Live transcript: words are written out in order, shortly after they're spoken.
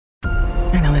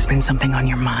I know there's been something on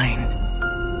your mind.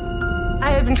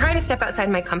 I've been trying to step outside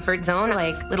my comfort zone,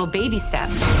 like little baby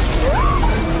steps.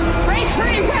 Race for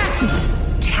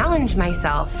impact! Challenge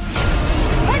myself.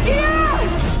 Heck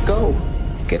yes! Go.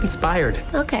 Get inspired.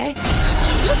 Okay.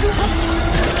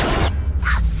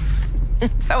 Yes!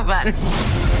 So fun.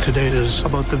 Today is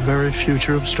about the very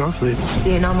future of Starfleet.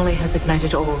 The anomaly has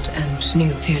ignited old and new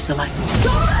fears alike.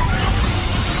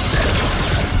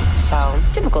 So,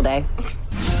 typical day.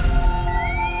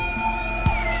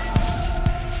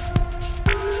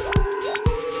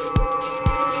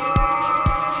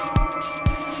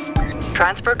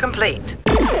 Transfer complete.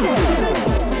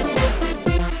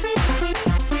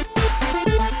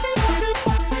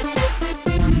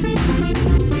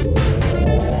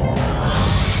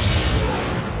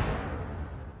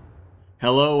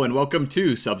 Hello and welcome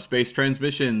to Subspace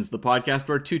Transmissions, the podcast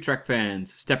where two Trek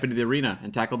fans step into the arena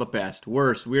and tackle the best,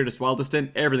 worst, weirdest, wildest,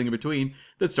 and everything in between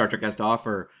that Star Trek has to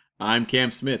offer. I'm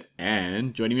Cam Smith,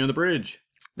 and joining me on the bridge,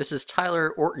 this is Tyler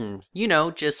Orton. You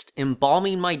know, just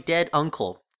embalming my dead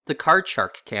uncle, the card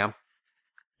shark, Cam.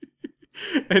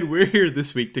 And we're here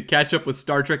this week to catch up with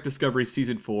Star Trek Discovery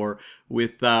Season 4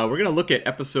 with, we're going to look at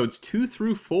episodes 2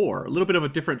 through 4. A little bit of a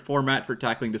different format for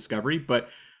tackling Discovery, but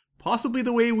possibly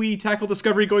the way we tackle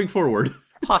Discovery going forward.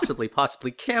 Possibly.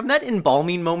 Cam, that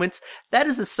embalming moment, that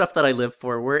is the stuff that I live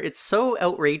for, where it's so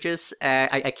outrageous,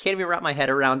 I can't even wrap my head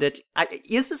around it.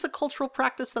 Is this a cultural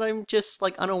practice that I'm just,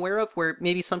 unaware of, where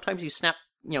maybe sometimes you snap,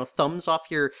 thumbs off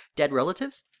your dead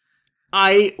relatives?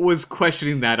 I was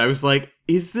questioning that. I was like,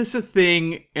 is this a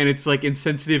thing? And it's,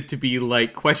 insensitive to be,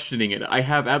 questioning it. I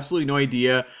have absolutely no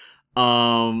idea.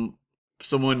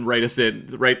 Someone write us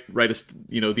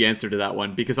the answer to that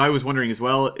one, because I was wondering as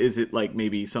well, is it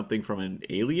maybe something from an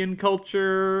alien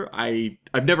culture?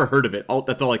 I've never heard of it.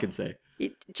 That's all I can say.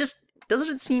 It just doesn't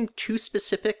it seem too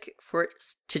specific for it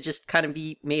to just kind of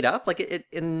be made up?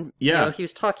 He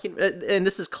was talking, and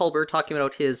this is Culber talking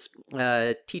about his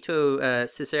Tito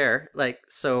Cicer. I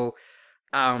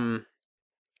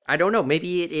don't know.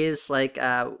 Maybe it is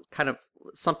kind of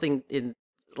something in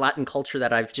Latin culture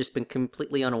that I've just been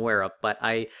completely unaware of, but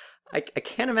I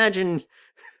can't imagine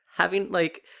having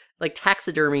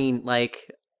taxidermying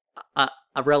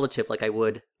a relative like I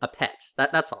would a pet.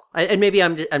 That's all. And maybe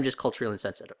I'm just culturally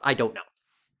insensitive. I don't know.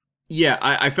 Yeah,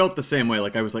 I felt the same way.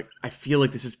 I was I feel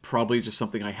like this is probably just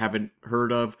something I haven't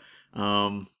heard of.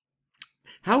 How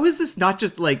has this not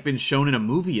just been shown in a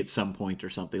movie at some point or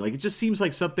something? It just seems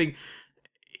like something.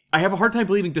 I have a hard time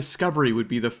believing Discovery would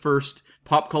be the first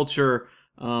pop culture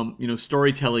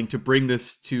storytelling to bring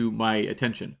this to my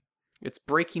attention. It's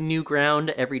breaking new ground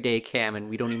every day, Cam, and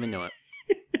we don't even know it.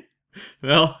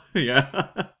 Well,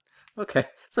 yeah. Okay.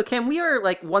 So, Cam, we are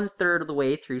 1/3 of the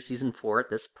way through season 4 at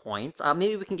this point.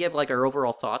 Maybe we can give our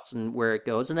overall thoughts and where it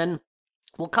goes, and then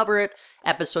we'll cover it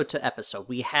episode to episode.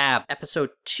 We have episode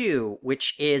 2,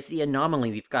 which is The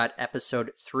Anomaly. We've got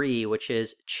episode 3, which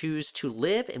is Choose to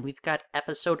Live, and we've got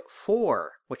episode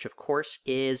 4, which of course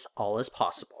is All Is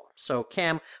Possible. So,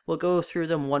 Cam, we'll go through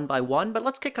them one by one, but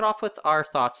let's kick it off with our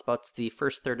thoughts about the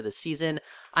first third of the season.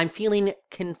 I'm feeling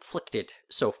conflicted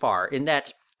so far in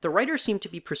that the writers seem to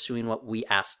be pursuing what we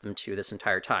asked them to this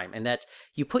entire time, and that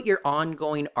you put your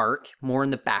ongoing arc more in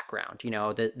the background,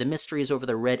 the mysteries over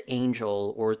the Red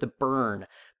Angel or the Burn,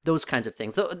 those kinds of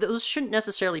things. Those shouldn't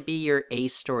necessarily be your A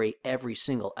story every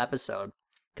single episode,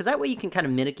 because that way you can kind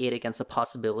of mitigate against the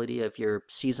possibility of your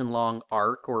season-long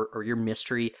arc or your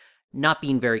mystery not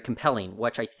being very compelling,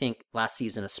 which I think last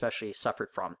season especially suffered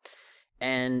from.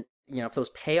 And, if those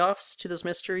payoffs to those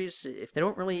mysteries, if they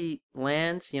don't really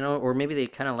land, or maybe they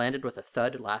kind of landed with a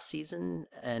thud last season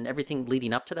and everything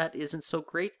leading up to that isn't so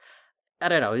great, I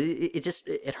don't know.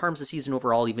 It harms the season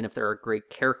overall, even if there are great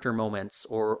character moments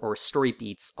or story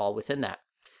beats all within that.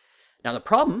 Now, the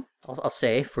problem, I'll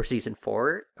say, for season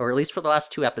 4, or at least for the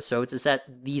last 2 episodes, is that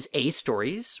these A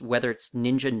stories, whether it's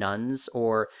Ninja Nuns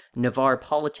or Navarre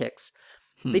politics,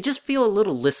 they just feel a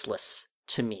little listless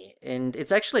to me. And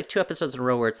it's actually 2 episodes in a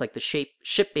row where it's the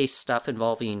ship-based stuff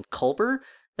involving Culber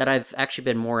that I've actually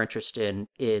been more interested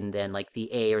in than the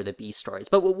A or the B stories.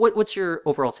 But what's your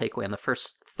overall takeaway on the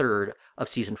first third of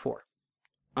season 4?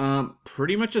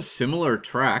 Pretty much a similar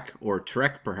track, or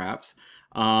trek perhaps.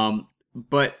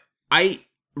 But I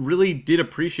really did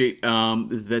appreciate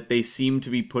that they seem to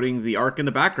be putting the arc in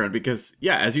the background, because,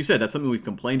 yeah, as you said, that's something we've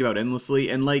complained about endlessly.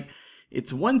 And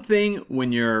it's one thing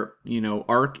when your,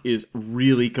 arc is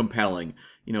really compelling.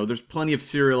 There's plenty of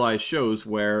serialized shows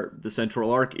where the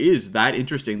central arc is that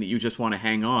interesting that you just want to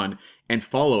hang on and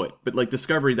follow it. But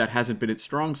Discovery, that hasn't been its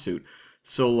strong suit.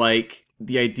 So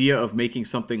the idea of making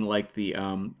something like the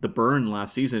Burn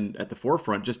last season at the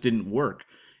forefront just didn't work.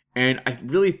 And I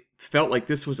really felt like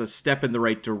this was a step in the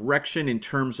right direction in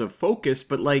terms of focus,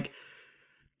 but like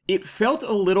it felt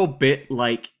a little bit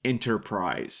like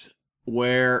Enterprise,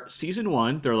 where season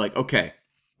 1, they're like, okay,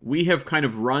 we have kind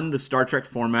of run the Star Trek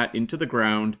format into the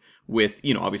ground with,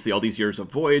 you know, obviously all these years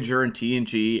of Voyager and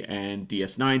TNG and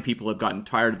DS9. People have gotten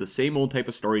tired of the same old type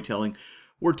of storytelling.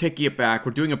 We're taking it back.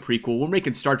 We're doing a prequel. We're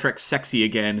making Star Trek sexy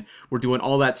again. We're doing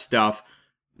all that stuff.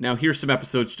 Now here's some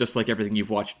episodes just like everything you've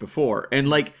watched before. And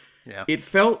like, it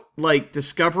felt like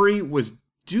Discovery was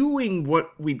doing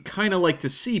what we'd kind of like to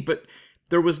see, but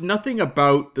there was nothing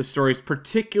about the stories,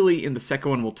 particularly in the second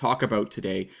one we'll talk about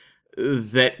today,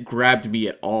 that grabbed me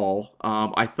at all.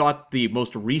 I thought the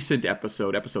most recent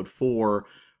episode, episode 4,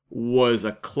 was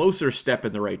a closer step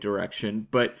in the right direction,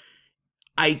 but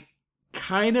I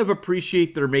kind of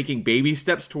appreciate they're making baby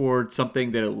steps towards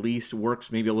something that at least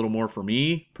works maybe a little more for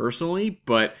me personally,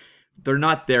 but they're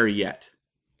not there yet.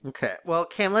 Okay, well,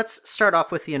 Cam, let's start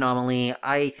off with the anomaly.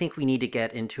 I think we need to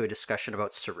get into a discussion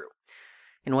about Saru,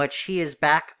 in which he is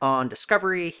back on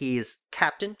Discovery. He's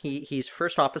captain. He's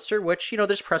first officer, which, you know,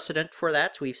 there's precedent for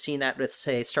that. We've seen that with,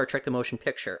 say, Star Trek The Motion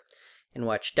Picture, in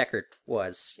which Deckard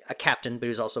was a captain, but he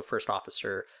was also first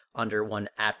officer under one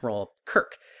Admiral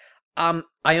Kirk. I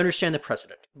understand the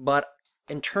precedent, but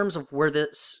in terms of where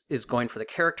this is going for the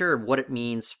character and what it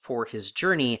means for his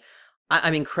journey,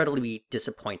 I'm incredibly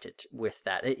disappointed with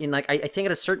that. And like, I think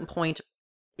at a certain point,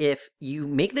 if you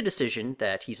make the decision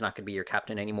that he's not going to be your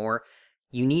captain anymore,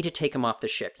 you need to take him off the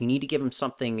ship. You need to give him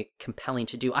something compelling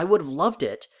to do. I would have loved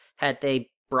it had they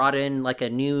brought in like a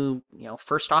new, you know,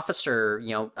 first officer,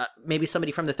 you know, maybe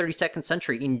somebody from the 32nd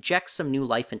century, inject some new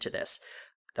life into this.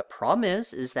 The problem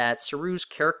is that Saru's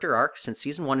character arc since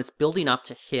season 1 is building up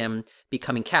to him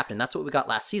becoming captain. That's what we got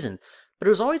last season. But it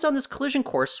was always on this collision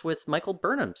course with Michael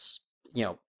Burnham's, you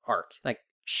know, arc. Like,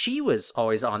 she was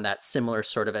always on that similar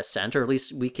sort of ascent, or at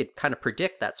least we could kind of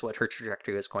predict that's what her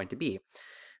trajectory was going to be.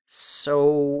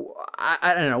 So,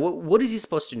 I don't know. What is he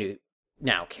supposed to do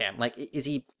now, Cam? Like, is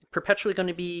he perpetually going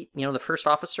to be, you know, the first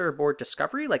officer aboard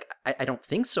Discovery? Like, I don't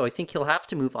think so. I think he'll have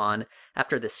to move on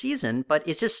after the season, but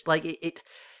it's just like,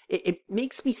 it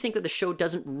makes me think that the show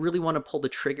doesn't really want to pull the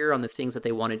trigger on the things that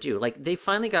they want to do. Like, they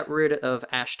finally got rid of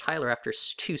Ash Tyler after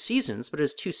 2 seasons, but it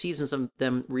was 2 seasons of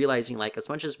them realizing, like, as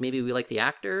much as maybe we like the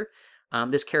actor,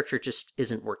 this character just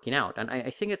isn't working out. And I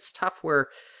think it's tough where,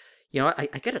 you know, I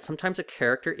get it. Sometimes a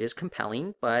character is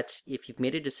compelling, but if you've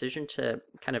made a decision to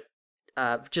kind of,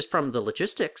 just from the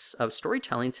logistics of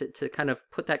storytelling, to kind of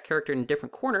put that character in a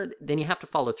different corner, then you have to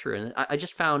follow through. And I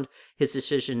just found his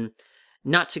decision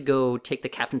not to go take the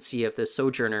captaincy of the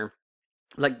Sojourner,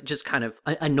 like, just kind of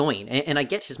annoying. And I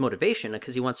get his motivation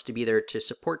because he wants to be there to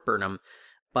support Burnham,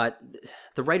 but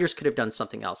the writers could have done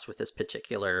something else with this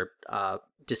particular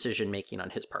decision-making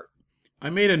on his part. I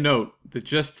made a note that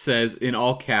just says, in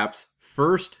all caps,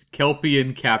 first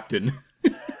Kelpian captain.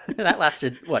 That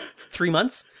lasted, what, 3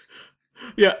 months?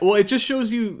 Yeah, well, it just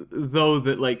shows you, though,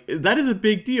 that, like, that is a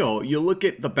big deal. You look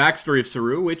at the backstory of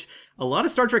Saru, which a lot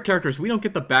of Star Trek characters, we don't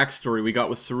get the backstory we got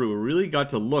with Saru. We really got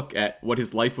to look at what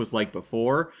his life was like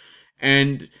before.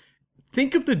 And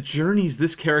think of the journeys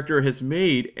this character has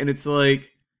made, and it's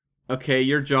like, okay,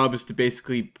 your job is to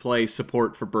basically play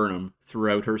support for Burnham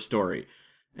throughout her story.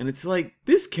 And it's like,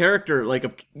 this character, like,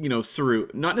 of, you know, Saru,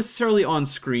 not necessarily on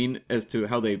screen as to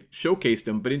how they've showcased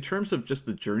him, but in terms of just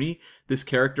the journey this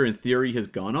character in theory has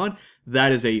gone on,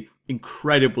 that is a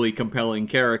incredibly compelling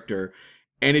character.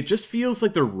 And it just feels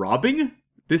like they're robbing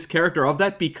this character of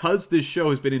that because this show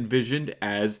has been envisioned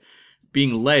as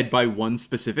being led by one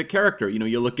specific character. You know,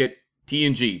 you look at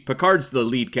TNG, Picard's the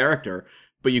lead character,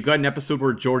 but you've got an episode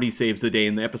where Geordi saves the day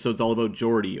and the episode's all about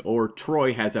Geordi, or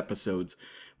Troy has episodes.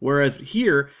 Whereas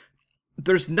here,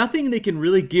 there's nothing they can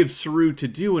really give Saru to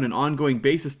do on an ongoing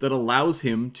basis that allows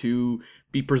him to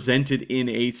be presented in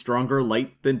a stronger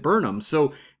light than Burnham.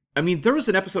 So, I mean, there was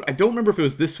an episode, I don't remember if it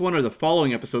was this one or the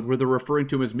following episode, where they're referring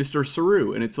to him as Mr.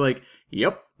 Saru. And it's like,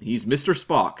 yep, he's Mr.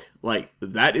 Spock. Like,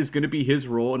 that is going to be his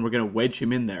role, and we're going to wedge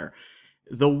him in there.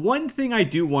 The one thing I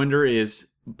do wonder is,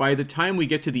 by the time we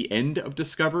get to the end of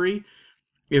Discovery,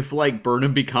 if, like,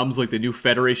 Burnham becomes, like, the new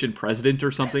Federation president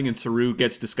or something and Saru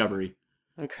gets Discovery.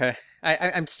 Okay.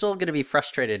 I'm still going to be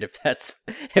frustrated if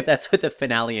that's what the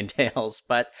finale entails,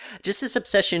 but just this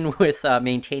obsession with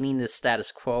maintaining the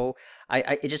status quo,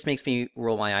 it just makes me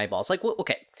roll my eyeballs. Like, well,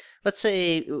 okay, let's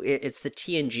say it's the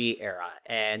TNG era,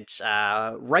 and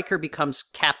Riker becomes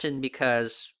captain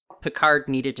because Picard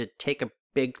needed to take a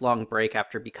big, long break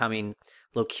after becoming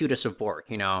Locutus of Borg,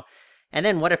 you know? And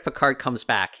then what if Picard comes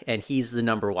back and he's the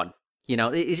number one? You know,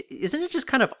 isn't it just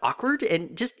kind of awkward?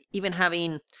 And just even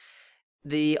having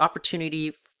the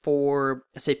opportunity for,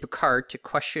 say, Picard to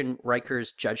question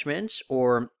Riker's judgment,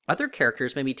 or other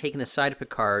characters maybe taking the side of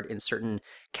Picard in certain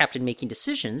captain-making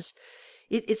decisions,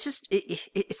 it's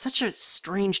such a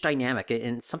strange dynamic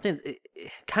and something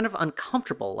kind of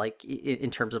uncomfortable, like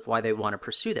in terms of why they want to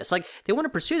pursue this. Like, they want to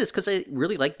pursue this because they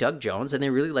really like Doug Jones and they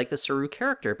really like the Saru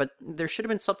character, but there should have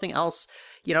been something else.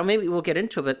 You know, maybe we'll get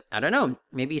into it, but I don't know.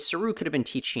 Maybe Saru could have been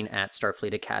teaching at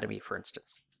Starfleet Academy, for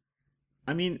instance.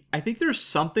 I mean, I think there's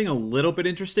something a little bit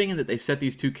interesting in that they set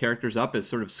these two characters up as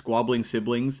sort of squabbling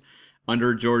siblings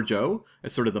under Georgiou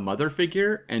as sort of the mother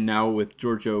figure, and now with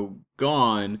Georgiou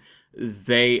gone,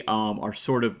 they are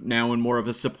sort of now in more of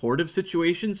a supportive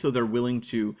situation, so they're willing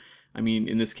to, I mean,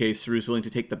 in this case, Saru's willing to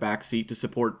take the back seat to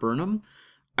support Burnham.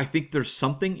 I think there's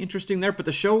something interesting there, but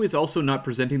the show is also not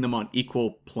presenting them on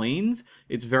equal planes.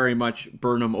 It's very much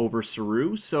Burnham over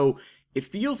Saru, so it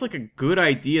feels like a good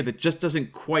idea that just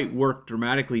doesn't quite work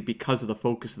dramatically because of the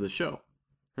focus of the show.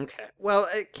 Okay. Well,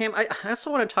 Cam, I also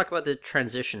want to talk about the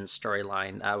transition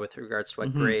storyline with regards to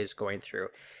what Gray is going through.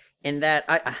 And that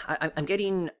I'm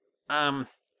getting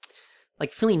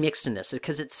like feeling mixed in this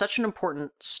because it's such an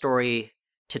important story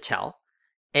to tell.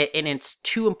 And it's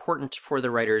too important for the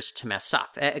writers to mess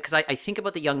up. Because I think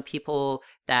about the young people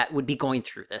that would be going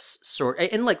through this sort.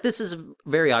 And like, this is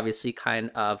very obviously kind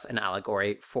of an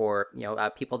allegory for, you know,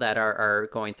 people that are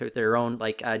going through their own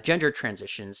like gender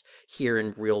transitions here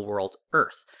in real world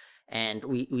Earth. And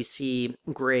we see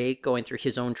Gray going through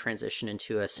his own transition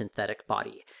into a synthetic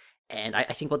body. And I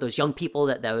think about those young people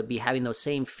that would be having those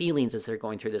same feelings as they're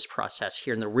going through this process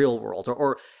here in the real world,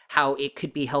 or how it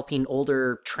could be helping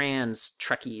older trans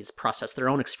Trekkies process their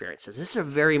own experiences. This is a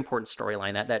very important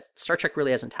storyline that Star Trek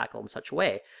really hasn't tackled in such a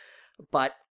way.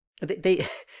 But the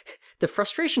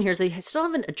frustration here is they still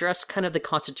haven't addressed kind of the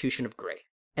constitution of Gray.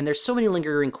 And there's so many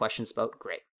lingering questions about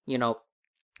Gray. You know,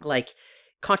 like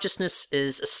consciousness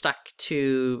is stuck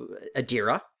to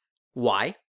Adira.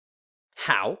 Why?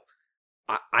 How?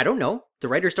 I don't know. The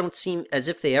writers don't seem as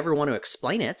if they ever want to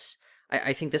explain it.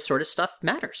 I think this sort of stuff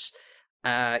matters.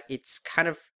 It's kind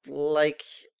of like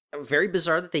very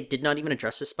bizarre that they did not even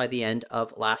address this by the end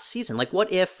of last season. Like,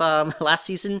 what if last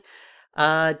season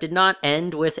did not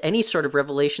end with any sort of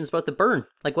revelations about the burn?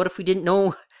 Like, what if we didn't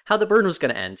know how the burn was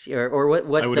going to end, or what I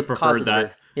would the have cause preferred of the that.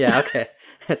 burn? Yeah, okay,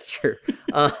 that's true.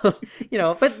 You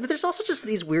know, but there's also just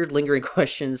these weird lingering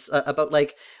questions about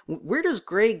like, where does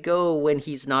Gray go when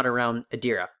he's not around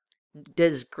Adira?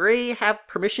 Does Gray have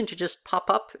permission to just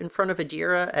pop up in front of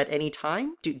Adira at any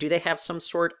time? Do they have some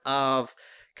sort of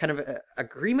kind of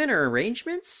agreement or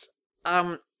arrangements?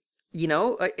 You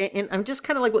know, and I'm just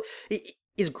kind of like,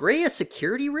 is Gray a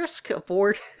security risk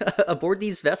aboard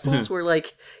these vessels where,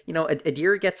 like, you know,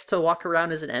 Adira gets to walk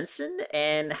around as an ensign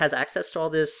and has access to all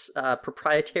this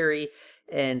proprietary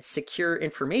and secure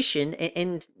information,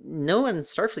 and no one in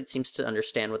Starfleet seems to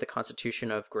understand what the constitution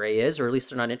of Gray is, or at least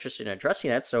they're not interested in addressing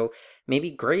that, so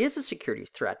maybe Gray is a security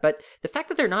threat. But the fact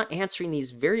that they're not answering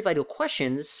these very vital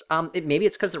questions, maybe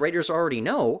it's because the writers already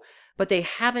know, but they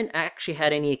haven't actually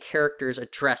had any characters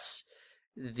address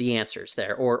the answers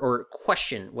there, or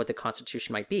question what the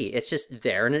constitution might be. It's just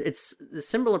there, and it's the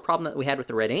similar problem that we had with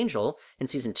the Red Angel in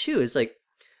season 2 is like,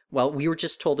 well, we were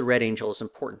just told the Red Angel is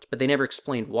important, but they never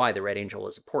explained why the Red Angel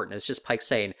is important. It's just Pike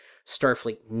saying,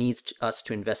 Starfleet needs us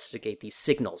to investigate these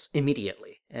signals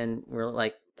immediately. And we're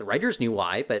like, the writers knew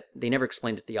why, but they never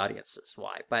explained to the audiences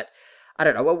why. But I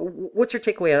don't know. What's your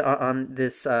takeaway on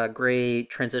this Gray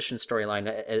transition storyline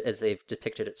as they've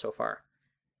depicted it so far?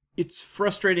 It's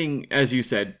frustrating, as you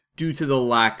said, due to the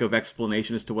lack of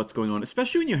explanation as to what's going on,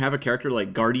 especially when you have a character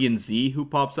like Guardian Z who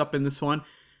pops up in this one.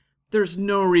 There's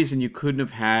no reason you couldn't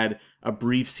have had a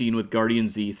brief scene with Guardian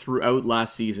Z throughout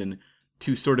last season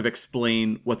to sort of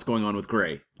explain what's going on with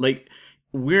Gray. Like,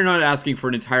 we're not asking for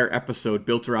an entire episode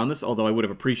built around this, although I would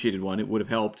have appreciated one. It would have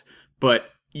helped.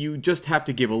 But you just have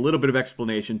to give a little bit of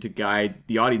explanation to guide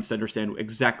the audience to understand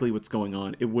exactly what's going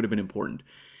on. It would have been important.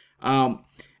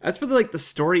 As for the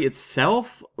story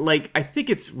itself, like, I think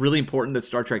it's really important that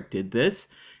Star Trek did this.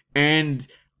 And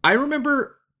I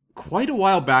remember quite a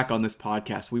while back on this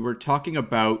podcast, we were talking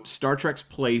about Star Trek's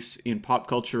place in pop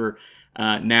culture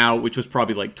now, which was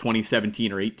probably like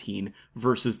 2017 or 18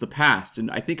 versus the past.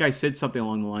 And I think I said something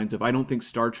along the lines of, I don't think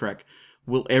Star Trek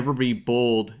will ever be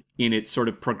bold in its sort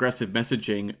of progressive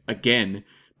messaging again,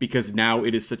 because now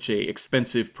it is such a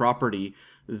expensive property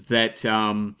that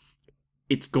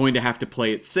it's going to have to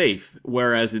play it safe.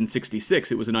 Whereas in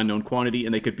 66, it was an unknown quantity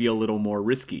and they could be a little more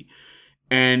risky.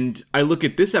 And I look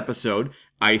at this episode,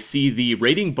 I see the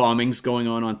rating bombings going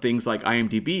on things like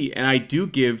IMDb, and I do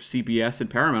give CBS and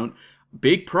Paramount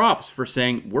big props for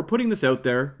saying, we're putting this out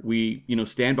there. We,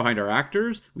 stand behind our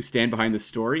actors, we stand behind the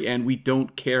story, and we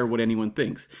don't care what anyone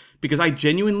thinks. Because I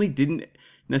genuinely didn't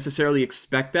necessarily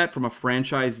expect that from a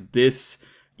franchise this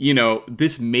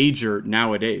major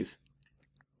nowadays.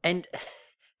 And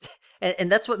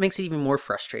that's what makes it even more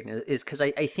frustrating, is because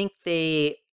I think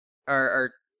they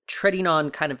are treading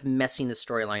on kind of messing the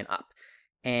storyline up.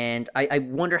 And I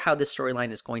wonder how this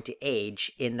storyline is going to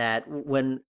age, in that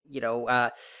when,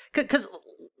 because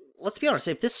let's be honest,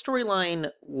 if this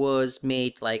storyline was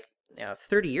made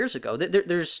 30 years ago,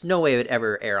 there's no way it would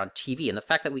ever air on TV. And the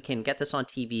fact that we can get this on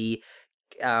TV,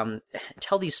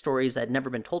 tell these stories that had never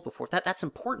been told before, that's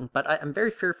important. But I'm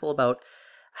very fearful about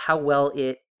how well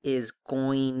it is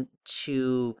going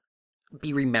to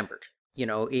be remembered,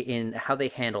 in how they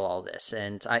handle all this.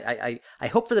 And I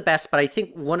hope for the best, but I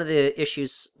think one of the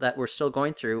issues that we're still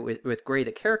going through with Gray,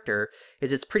 the character,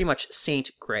 is it's pretty much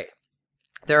Saint Gray.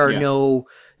 There are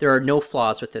no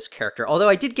flaws with this character. Although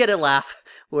I did get a laugh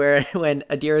when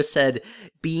Adira said,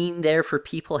 "Being there for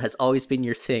people has always been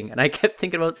your thing," and I kept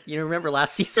thinking about, remember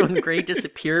last season when Gray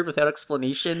disappeared without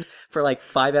explanation for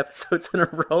 5 episodes in a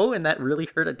row, and that really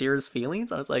hurt Adira's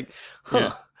feelings. I was like, huh.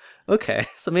 Yeah. Okay,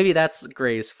 so maybe that's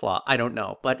Gray's flaw. I don't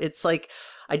know. But it's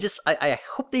I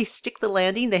hope they stick the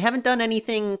landing. They haven't done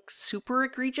anything super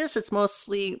egregious. It's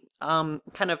mostly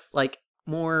kind of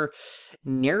more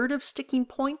narrative sticking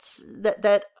points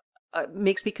that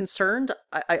makes me concerned.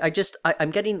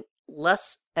 I'm getting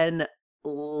less and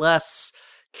less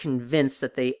convinced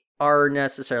that they are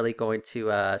necessarily going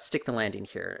to stick the landing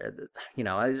here.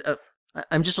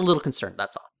 I'm just a little concerned,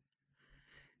 that's all.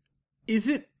 Is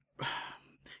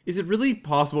it really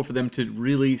possible for them to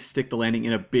really stick the landing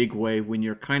in a big way when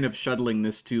you're kind of shuttling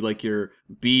this to your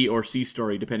B or C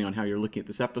story, depending on how you're looking at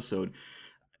this episode?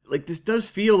 This does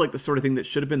feel like the sort of thing that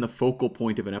should have been the focal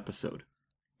point of an episode.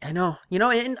 I know,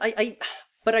 and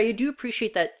but I do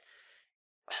appreciate that.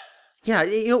 Yeah,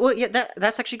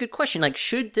 that's actually a good question.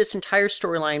 Should this entire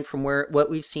storyline from what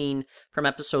we've seen from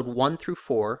episode 1 through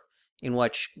 4, in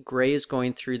which Gray is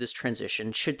going through this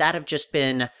transition, should that have just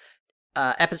been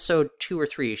episode 2 or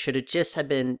 3? Should it just have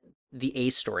been the A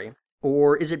story?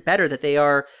 Or is it better that they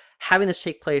are having this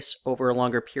take place over a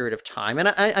longer period of time?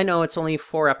 And I know it's only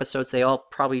 4 episodes. They all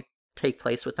probably take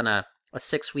place within a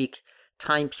 6-week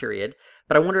time period.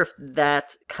 But I wonder if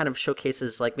that kind of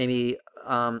showcases maybe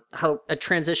how a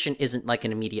transition isn't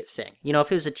an immediate thing.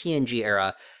 If it was a TNG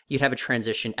era, you'd have a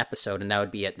transition episode and that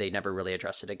would be it. They never really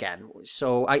address it again.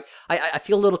 So I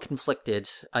feel a little conflicted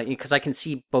because I can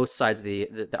see both sides of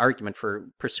the argument for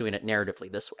pursuing it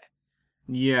narratively this way.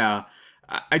 Yeah.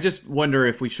 I just wonder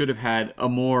if we should have had a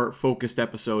more focused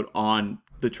episode on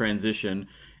the transition,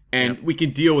 and we can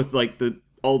deal with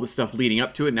all the stuff leading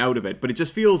up to it and out of it. But it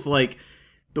just feels like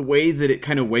the way that it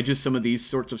kind of wedges some of these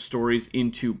sorts of stories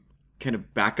into kind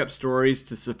of backup stories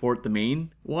to support the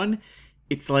main one.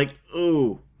 It's I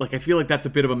feel like that's a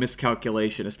bit of a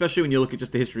miscalculation, especially when you look at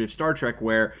just the history of Star Trek,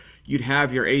 where you'd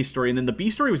have your A story and then the B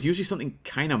story was usually something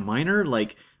kind of minor,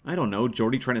 I don't know,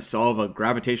 Geordi trying to solve a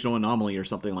gravitational anomaly or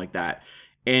something like that.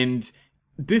 And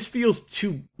this feels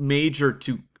too major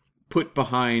to put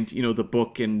behind, the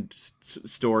book and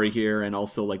story here, and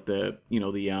also the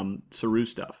Saru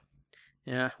stuff.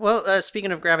 Yeah. Well,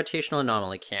 speaking of gravitational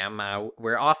anomaly, Cam,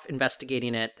 we're off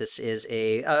investigating it. This is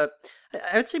I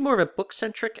would say more of a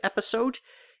book-centric episode.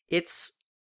 It's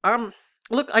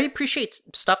look, I appreciate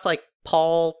stuff like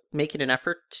Paul making an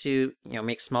effort to,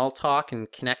 make small talk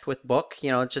and connect with Book,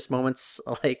 just moments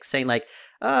saying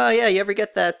oh yeah, you ever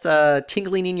get that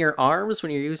tingling in your arms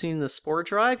when you're using the spore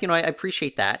drive? I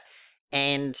appreciate that.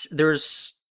 And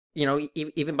there's,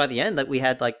 even by the end that we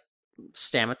had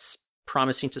Stamets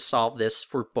promising to solve this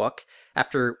for Book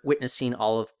after witnessing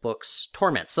all of Book's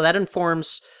torment. So that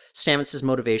informs Stamets'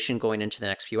 motivation going into the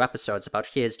next few episodes about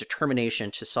his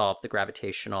determination to solve the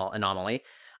gravitational anomaly.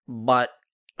 But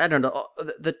I don't know,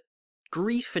 the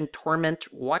grief and torment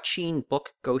watching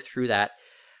Book go through that,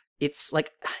 it's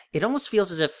it almost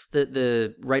feels as if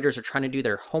the writers are trying to do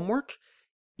their homework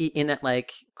in that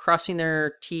crossing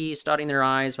their T's, dotting their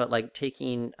I's, but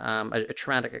taking a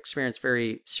traumatic experience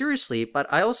very seriously. But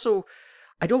I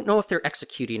don't know if they're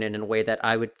executing it in a way that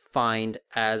I would find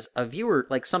as a viewer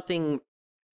something,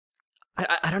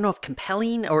 I don't know if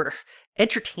compelling or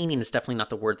entertaining is definitely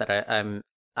not the word that I'm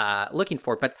looking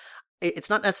for, but it's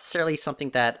not necessarily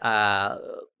something that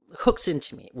hooks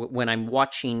into me when I'm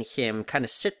watching him kind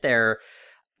of sit there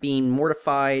being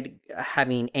mortified,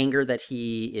 having anger that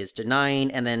he is denying,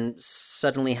 and then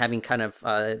suddenly having kind of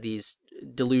these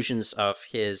delusions of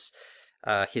his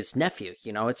his nephew.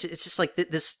 You know, it's just like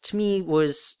this to me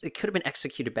it could have been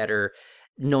executed better,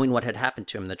 knowing what had happened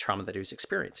to him, the trauma that he was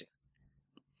experiencing.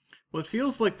 Well, it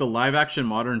feels like the live-action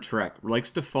modern Trek likes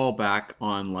to fall back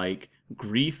on, like,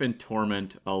 grief and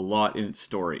torment a lot in its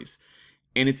stories.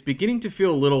 And it's beginning to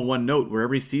feel a little one note where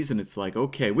every season it's like,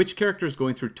 okay, which character is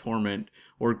going through torment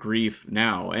or grief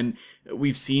now? And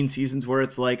we've seen seasons where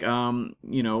it's like, Stamets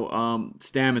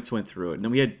went through it. And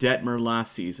then we had Detmer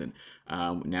last season.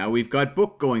 Now we've got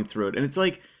Book going through it. And it's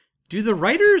like, do the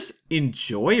writers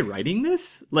enjoy writing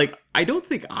this? Like, I don't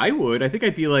think I would. I think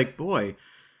I'd be like, boy,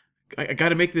 I got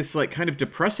to make this like kind of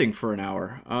depressing for an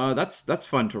hour. That's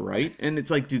fun to write. And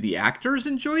it's like, do the actors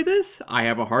enjoy this? I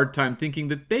have a hard time thinking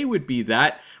that they would be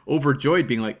that overjoyed,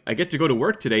 being like, I get to go to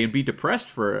work today and be depressed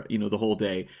for the whole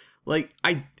day. Like,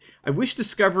 I wish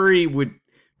Discovery would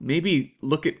maybe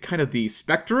look at kind of the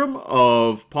spectrum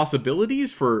of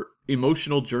possibilities for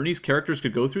emotional journeys characters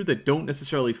could go through that don't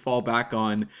necessarily fall back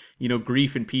on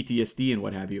grief and PTSD and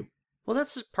what have you. Well,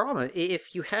 that's the problem.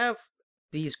 If you have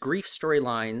these grief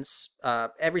storylines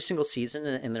every single season,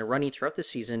 and they're running throughout the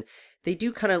season, they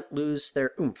do kind of lose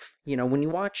their oomph. When you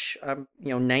watch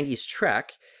 90s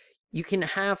Trek, you can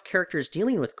have characters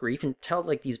dealing with grief and tell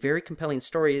like these very compelling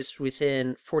stories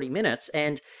within 40 minutes,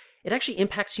 and it actually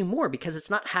impacts you more because it's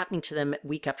not happening to them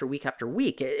week after week after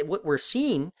week. What we're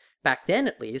seeing back then,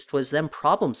 at least, was them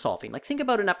problem solving. Like, think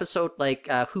about an episode like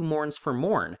Who Mourns for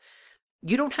Morn.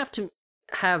 You don't have to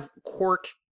have Quark,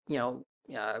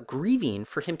 grieving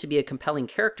for him to be a compelling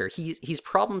character. He's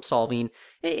problem solving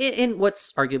in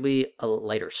what's arguably a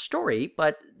lighter story,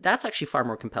 but that's actually far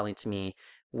more compelling to me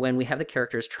when we have the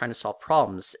characters trying to solve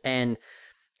problems and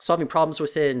solving problems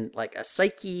within like a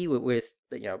psyche with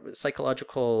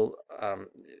psychological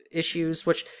issues,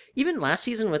 which even last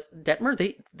season with Detmer,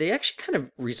 they actually kind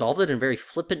of resolved it in a very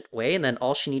flippant way, and then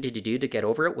all she needed to do to get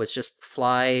over it was just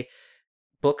fly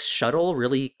Book's shuttle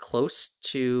really close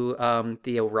to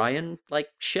the Orion like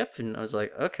ship, and I was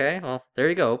like, okay, well, there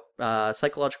you go,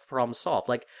 psychological problem solved.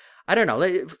 Like, I don't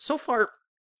know, so far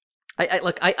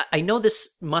I know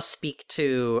this must speak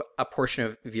to a portion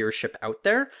of viewership out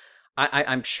there.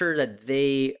 I'm sure that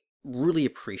they really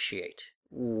appreciate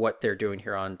what they're doing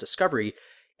here on Discovery.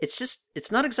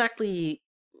 It's not exactly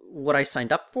what I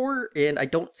signed up for, and I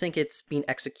don't think it's being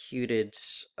executed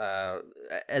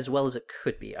as well as it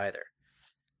could be either.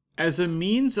 As a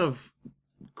means of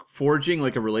forging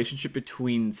like a relationship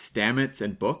between Stamets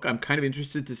and Book, I'm kind of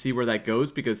interested to see where that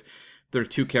goes, because they're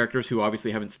two characters who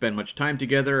obviously haven't spent much time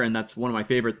together, and that's one of my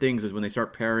favorite things is when they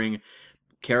start pairing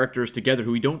characters together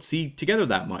who we don't see together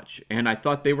that much. And I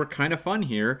thought they were kind of fun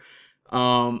here.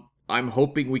 I'm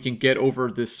hoping we can get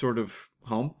over this sort of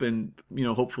hump and,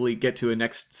 hopefully get to a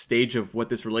next stage of what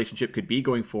this relationship could be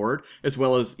going forward, as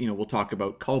well as, we'll talk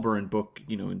about Culber and Book,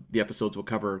 in the episodes we'll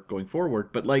cover going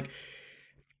forward. But like,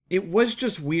 it was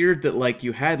just weird that like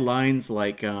you had lines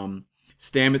like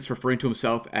Stamets referring to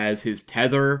himself as his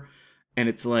tether, and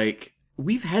it's like,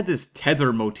 we've had this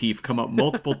tether motif come up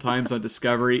multiple times on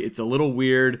Discovery. It's a little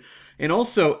weird. And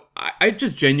also, I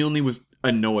just genuinely was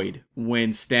annoyed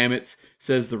when Stamets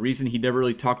says the reason he never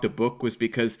really talked to Book was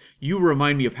because you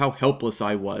remind me of how helpless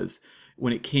I was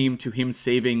when it came to him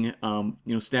saving,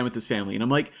 Stamets' family. And I'm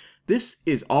like, this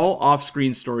is all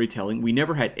off-screen storytelling. We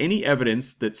never had any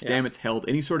evidence that Stamets held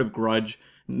any sort of grudge,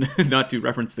 not to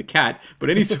reference the cat, but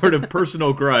any sort of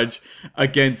personal grudge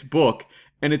against Book.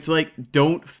 And it's like,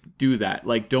 don't do that.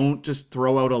 Like, don't just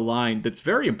throw out a line that's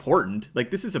very important.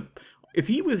 Like, if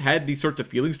he had these sorts of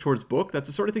feelings towards Book, that's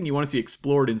the sort of thing you want to see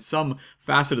explored in some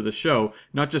facet of the show,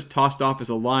 not just tossed off as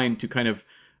a line to kind of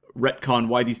retcon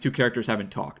why these two characters haven't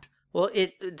talked. Well,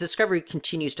 Discovery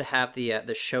continues to have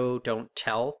the show don't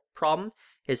tell problem,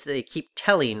 is they keep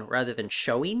telling rather than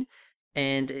showing.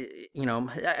 And,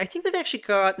 I think they've actually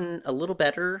gotten a little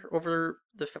better over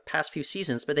the past few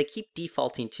seasons, but they keep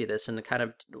defaulting to this and kind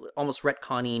of almost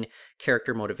retconning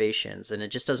character motivations, and it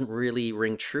just doesn't really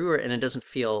ring true, and it doesn't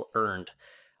feel earned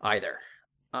either.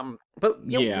 But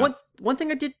one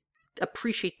thing I did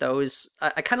appreciate, though, is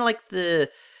I kind of like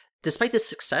despite the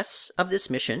success of this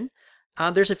mission,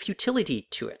 there's a futility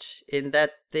to it in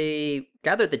that they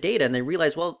gather the data and they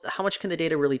realize, well, how much can the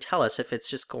data really tell us if it's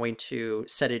just going to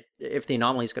if the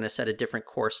anomaly is going to set a different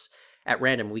course at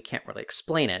random, we can't really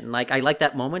explain it. And like, I like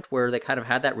that moment where they kind of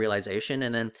had that realization,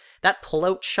 and then that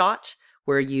pull-out shot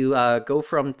where you go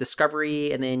from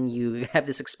Discovery and then you have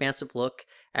this expansive look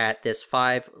at this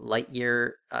 5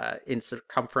 light-year in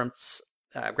circumference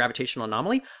gravitational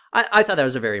anomaly. I thought that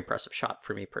was a very impressive shot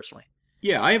for me personally.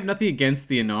 Yeah, I have nothing against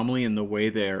the anomaly and the way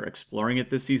they're exploring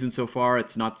it this season so far.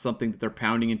 It's not something that they're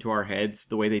pounding into our heads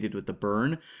the way they did with the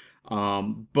burn.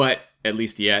 But at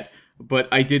least yet. But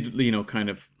I did, kind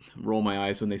of roll my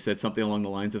eyes when they said something along the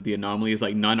lines of the anomaly is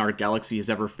like none our galaxy has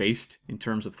ever faced in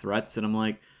terms of threats. And I'm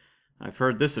like, I've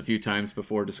heard this a few times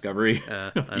before Discovery.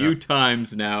 A few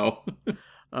times now.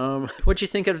 What'd you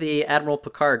think of the Admiral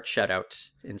Picard shutout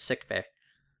in sickbay?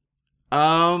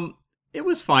 It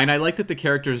was fine. I like that the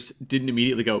characters didn't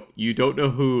immediately go, you don't know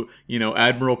who,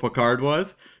 Admiral Picard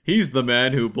was? He's the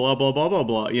man who blah, blah, blah, blah,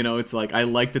 blah. It's like, I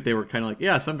like that they were kind of like,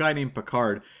 yeah, some guy named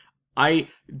Picard. I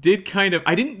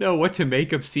didn't know what to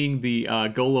make of seeing the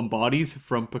Golem bodies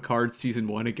from Picard season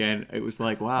 1 again. It was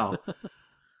like, wow.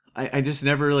 I just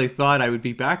never really thought I would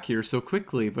be back here so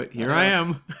quickly, but here I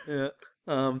am. Yeah.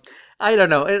 I don't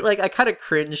know. I kind of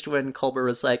cringed when Culber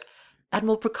was like,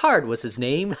 Admiral Picard was his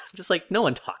name. Just like, no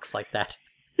one talks like that.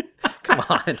 Come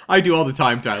on. I do all the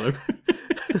time, Tyler.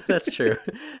 That's true.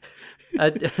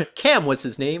 Cam was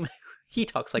his name. He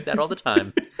talks like that all the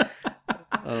time.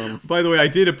 By the way, I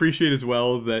did appreciate as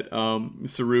well that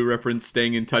Saru referenced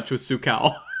staying in touch with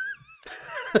Su'Kal.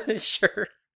 Sure.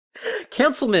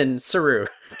 Councilman Saru.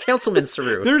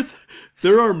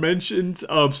 There are mentions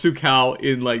of Su'Kal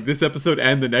in like this episode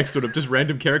and the next one of just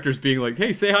random characters being like,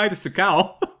 hey, say hi to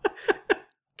Su'Kal.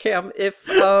 Cam, if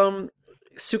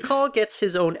Su'Kal gets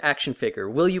his own action figure,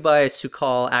 will you buy a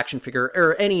Su'Kal action figure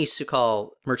or any Su'Kal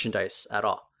merchandise at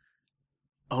all?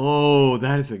 Oh,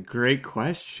 that is a great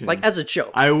question. Like as a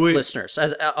joke, I would, listeners,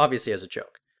 obviously as a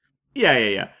joke.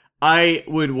 Yeah. I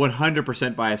would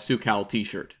 100% buy a Su'Kal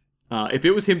t-shirt. If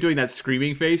it was him doing that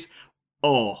screaming face,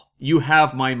 oh, you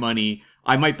have my money.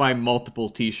 I might buy multiple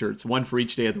t-shirts, one for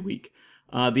each day of the week.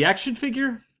 The action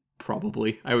figure,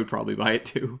 probably. I would probably buy it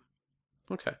too.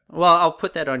 Okay. Well, I'll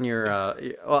put that on your.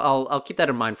 I'll keep that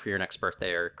in mind for your next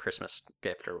birthday or Christmas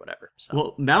gift or whatever. So.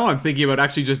 Well, now I'm thinking about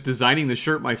actually just designing the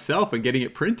shirt myself and getting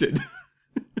it printed.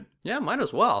 Yeah, might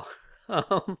as well.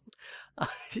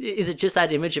 Is it just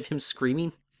that image of him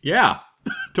screaming? Yeah,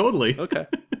 totally. Okay.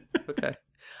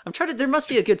 I'm trying to. There must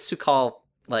be a good Su'Kal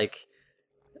like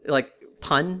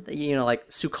pun. Like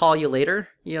Su'Kal you later.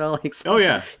 Oh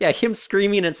yeah. Yeah, him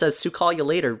screaming and it says Su'Kal you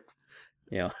later.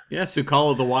 Yeah,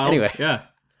 Su'Kal of the Wild. Anyway.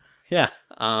 Yeah.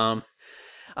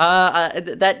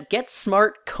 That Get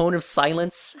Smart Cone of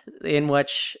Silence, in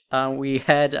which we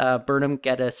had Burnham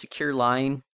get a secure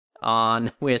line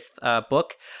on with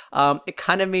Book. It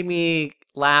kind of made me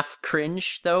laugh,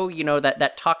 cringe, though.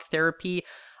 That talk therapy.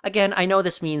 Again, I know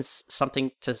this means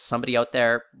something to somebody out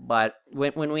there, but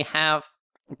when we have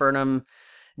Burnham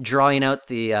drawing out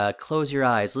the close your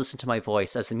eyes, listen to my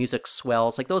voice as the music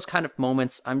swells, like those kind of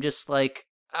moments, I'm just like,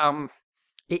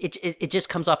 it just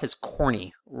comes off as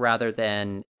corny rather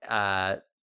than as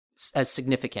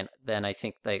significant than I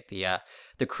think the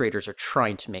creators are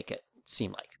trying to make it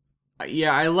seem like.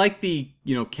 Yeah, I like the,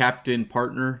 captain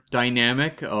partner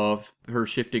dynamic of her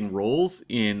shifting roles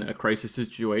in a crisis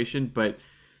situation, but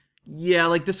yeah,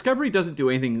 like Discovery doesn't do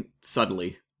anything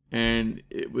subtly, and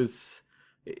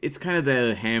it's kind of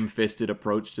the ham-fisted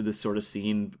approach to this sort of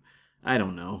scene. I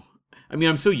don't know. I mean,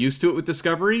 I'm so used to it with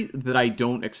Discovery that I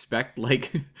don't expect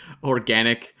like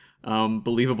organic,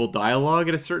 believable dialogue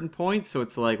at a certain point. So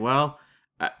it's like, well,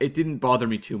 it didn't bother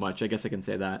me too much. I guess I can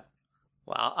say that.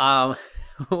 Wow.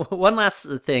 One last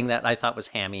thing that I thought was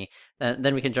hammy,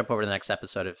 then we can jump over to the next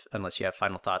episode unless you have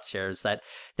final thoughts here, is that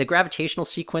the gravitational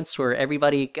sequence where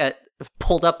everybody got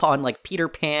pulled up on like Peter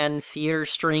Pan theater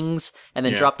strings and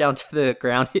then dropped down to the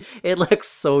ground. It looks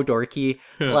so dorky.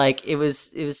 Like it was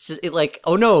just like,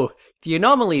 oh no, the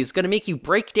anomaly is going to make you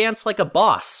break dance like a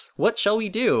boss. What shall we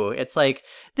do? It's like,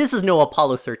 this is no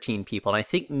Apollo 13, people. And I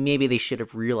think maybe they should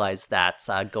have realized that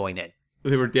going in.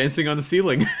 They were dancing on the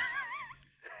ceiling.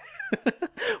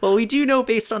 Well, we do know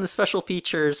based on the special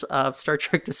features of Star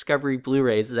Trek Discovery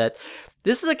Blu-rays that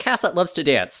this is a cast that loves to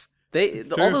dance.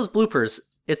 All those bloopers,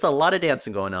 it's a lot of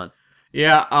dancing going on.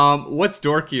 Yeah, what's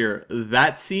dorkier,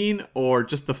 that scene or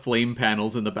just the flame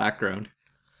panels in the background?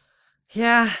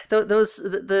 Yeah,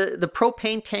 the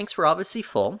propane tanks were obviously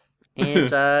full. And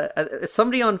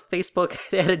somebody on Facebook,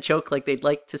 they had a joke like they'd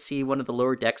like to see one of the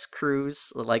Lower Decks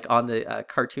crews, like on the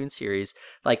cartoon series,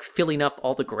 like filling up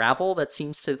all the gravel that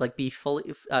seems to like be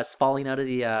fully falling out of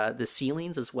the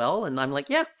ceilings as well. And I'm like,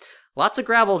 yeah, lots of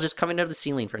gravel just coming out of the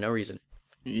ceiling for no reason.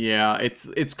 Yeah,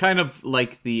 it's kind of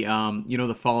like the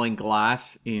the falling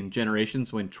glass in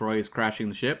Generations when Troy is crashing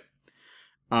the ship.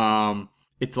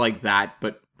 It's like that,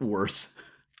 but worse.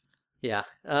 Yeah,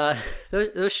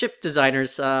 those ship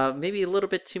designers maybe a little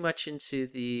bit too much into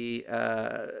the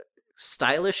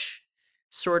stylish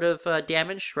sort of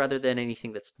damage rather than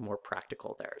anything that's more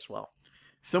practical there as well.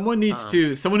 Someone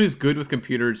who's good with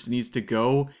computers needs to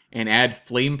go and add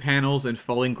flame panels and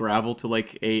falling gravel to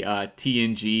like a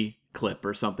TNG clip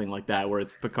or something like that, where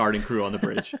it's Picard and crew on the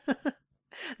bridge.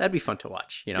 That'd be fun to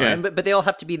watch, you know. Yeah. But they all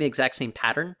have to be the exact same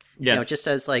pattern. Yes. You know, just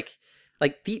as like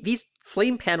these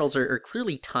flame panels are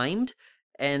clearly timed,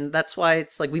 and that's why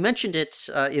it's like we mentioned it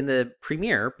in the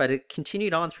premiere, but it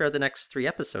continued on throughout the next 3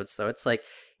 episodes. Though it's like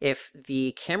if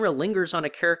the camera lingers on a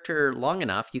character long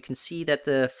enough, you can see that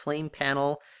the flame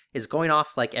panel is going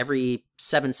off like every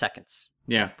 7 seconds.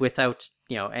 Yeah. Without,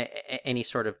 you know, any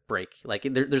sort of break. Like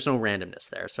there's no randomness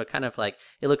there. So kind of like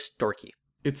it looks dorky.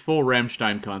 It's full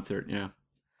Rammstein concert, yeah.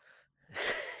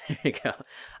 There you go.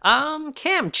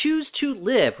 Cam, choose to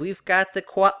live. We've got the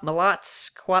Quat Milan,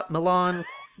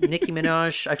 Nicki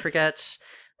Minaj, I forget.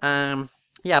 Yeah,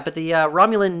 but the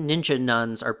Romulan ninja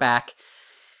nuns are back.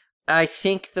 I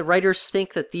think the writers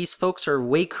think that these folks are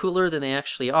way cooler than they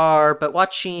actually are, but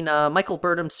watching Michael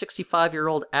Burnham's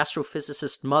 65-year-old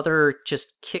astrophysicist mother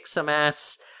just kick some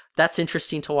ass, that's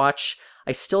interesting to watch.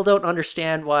 I still don't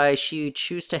understand why she would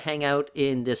choose to hang out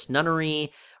in this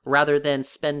nunnery rather than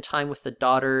spend time with the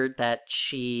daughter that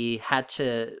she had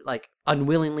to like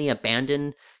unwillingly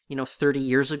abandon, 30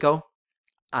 years ago.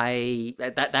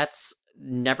 That's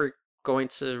never going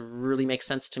to really make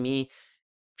sense to me.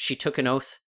 She took an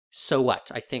oath. So what?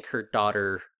 I think her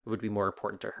daughter would be more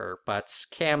important to her. But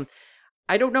Cam,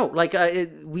 I don't know. Like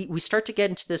we start to get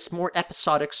into this more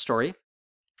episodic story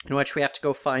in which we have to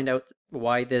go find out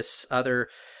why this other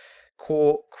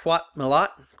Quat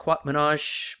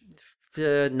Minaj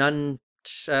nun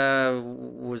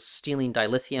was stealing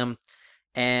dilithium,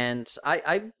 and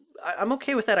I'm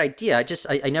okay with that idea.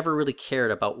 I never really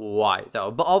cared about why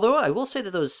though. But although I will say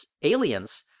that those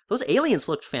aliens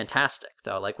looked fantastic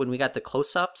though. Like when we got the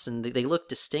close-ups, and they look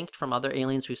distinct from other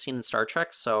aliens we've seen in Star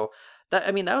Trek. So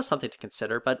that was something to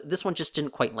consider. But this one just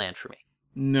didn't quite land for me.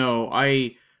 No,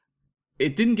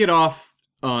 it didn't get off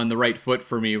on the right foot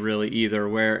for me really either,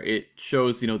 where it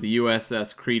shows, the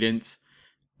USS Credence,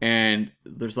 and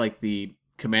there's like the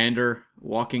commander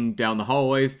walking down the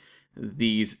hallways,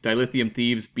 these dilithium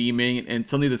thieves beaming, and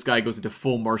suddenly this guy goes into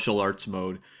full martial arts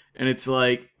mode. And it's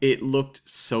like, it looked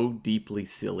so deeply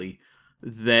silly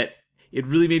that it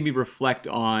really made me reflect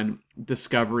on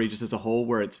Discovery just as a whole,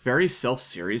 where it's very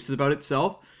self-serious about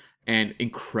itself and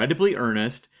incredibly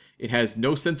earnest. It has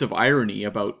no sense of irony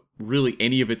about really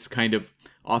any of its kind of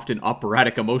often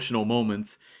operatic emotional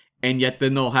moments. And yet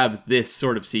then they'll have this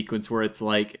sort of sequence where it's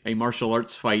like a martial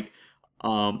arts fight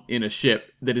in a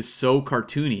ship that is so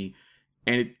cartoony.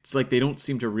 And it's like they don't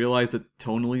seem to realize that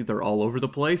tonally they're all over the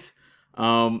place.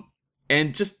 And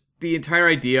just the entire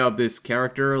idea of this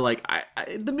character, like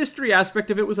the mystery aspect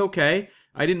of it was okay.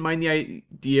 I didn't mind the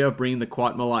idea of bringing the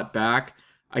Quat Milat back.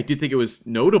 I did think it was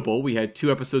notable. We had 2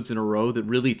 episodes in a row that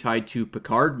really tied to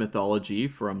Picard mythology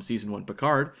from season 1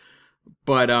 Picard.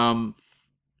 But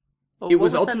it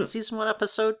was ultimately season 1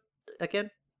 episode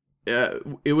again.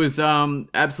 It was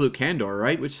Absolute Candor,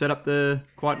 right? Which set up the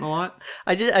Quat Milat.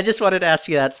 I just wanted to ask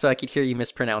you that so I could hear you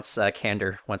mispronounce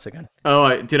Candor once again.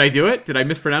 Oh, did I do it? Did I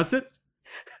mispronounce it?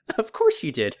 Of course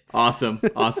you did. Awesome.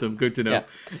 Good to know. Yeah.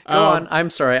 Go on. I'm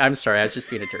sorry. I was just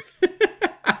being a jerk.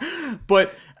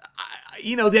 But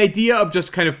the idea of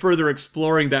just kind of further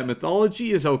exploring that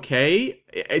mythology is okay.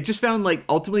 I just found like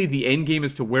ultimately the end game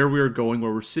as to where we were going,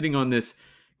 where we're sitting on this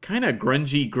kind of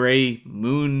grungy gray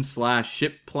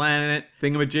moon/ship planet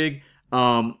thingamajig,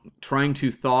 trying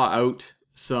to thaw out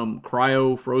some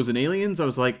cryo frozen aliens. I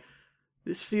was like,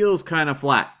 this feels kind of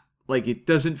flat. Like, it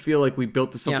doesn't feel like we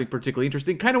built to something particularly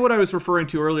interesting. Kind of what I was referring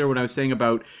to earlier when I was saying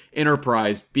about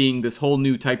Enterprise being this whole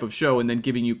new type of show and then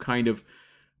giving you kind of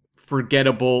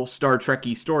forgettable Star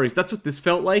Trek-y stories. That's what this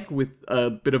felt like, with a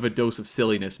bit of a dose of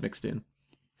silliness mixed in.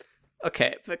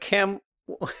 Okay, but Cam,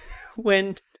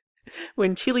 when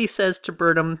Tilly says to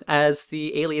Burnham as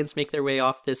the aliens make their way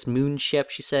off this moon ship,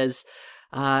 she says,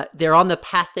 they're on the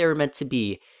path they were meant to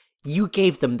be. You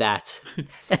gave them that.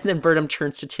 And then Burnham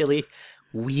turns to Tilly.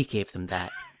 We gave them that.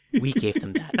 We gave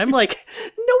them that. I'm like,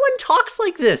 no one talks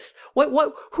like this.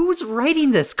 What? Who's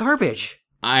writing this garbage?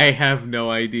 I have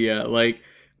no idea. Like,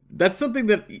 that's something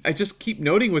that I just keep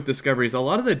noting with Discovery, is a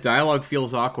lot of the dialogue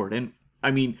feels awkward. And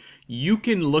I mean, you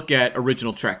can look at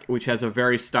Original Trek, which has a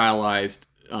very stylized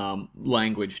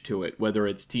language to it, whether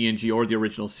it's TNG or the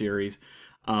original series,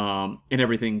 and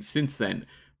everything since then.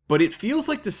 But it feels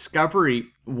like Discovery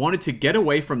wanted to get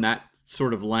away from that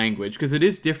sort of language, because it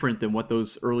is different than what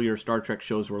those earlier Star Trek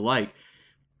shows were like.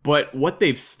 But what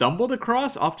they've stumbled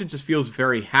across often just feels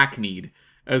very hackneyed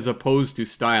as opposed to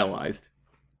stylized.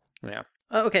 Yeah.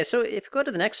 Okay, so if you go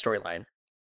to the next storyline,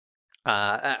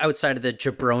 outside of the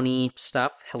jabroni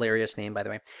stuff, hilarious name, by the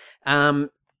way.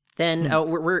 Then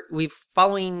we're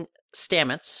following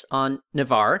Stamets on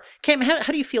Navarre. Cam,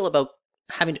 how do you feel about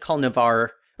having to call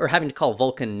Navarre, or having to call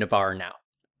Vulcan Navarre now?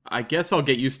 I guess I'll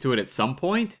get used to it at some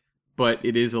point, but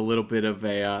it is a little bit of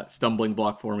a stumbling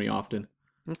block for me often.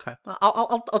 Okay,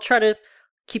 I'll try to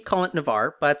keep calling it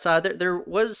Navarre, but there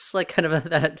was like kind of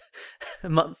that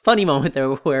funny moment there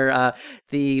where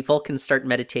the Vulcans start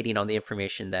meditating on the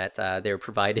information that they were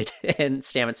provided, and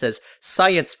Stamets says,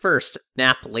 "Science first,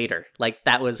 nap later." Like,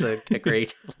 that was a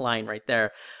great line right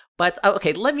there. But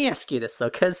okay, let me ask you this though,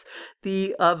 because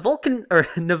the Vulcan or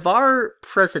Navarre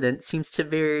president seems to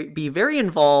be very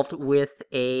involved with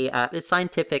a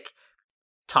scientific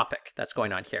topic that's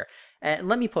going on here. And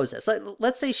let me pose this: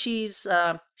 let's say she's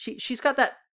got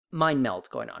that mind meld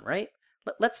going on, right?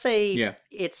 Let's say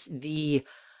it's the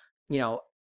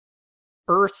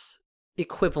Earth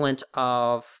equivalent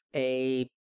of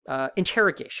a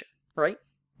interrogation, right?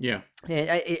 Yeah,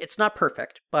 it's not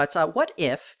perfect, but what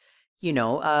if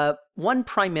one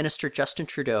Prime Minister, Justin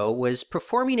Trudeau, was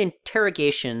performing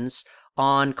interrogations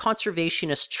on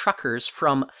conservationist truckers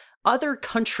from other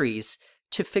countries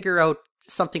to figure out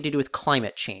something to do with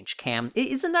climate change, Cam?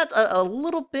 Isn't that a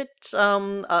little bit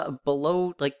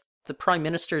below, like, the Prime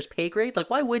Minister's pay grade? Like,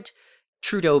 why would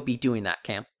Trudeau be doing that,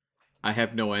 Cam? I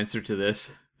have no answer to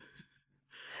this.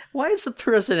 Why is the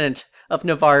president of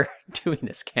Navarre doing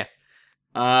this, Cam?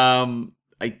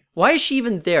 Why is she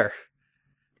even there?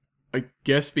 I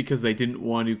guess because they didn't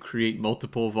want to create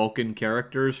multiple Vulcan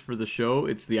characters for the show.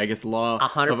 It's the, I guess, law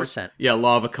 100%.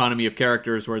 Law of economy of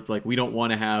characters, where it's like, we don't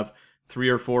want to have 3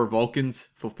 or 4 Vulcans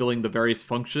fulfilling the various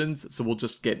functions, so we'll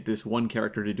just get this one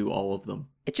character to do all of them.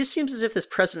 It just seems as if this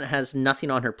president has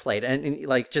nothing on her plate, and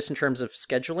like, just in terms of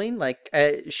scheduling, like,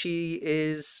 she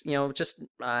is, just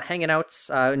hanging out.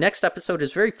 Next episode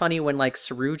is very funny when, like,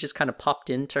 Saru just kind of popped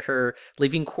into her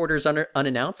living quarters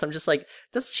unannounced. I'm just like,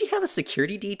 doesn't she have a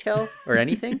security detail or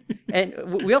anything?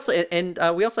 And we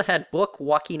also had Book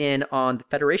walking in on the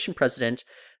Federation president,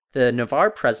 the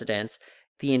Navarre president,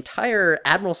 the entire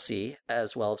Admiralty,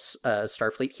 as well as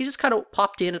Starfleet. He just kind of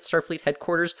popped in at Starfleet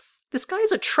headquarters. This guy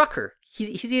is a trucker.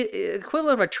 He's the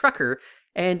equivalent of a trucker,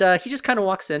 and he just kind of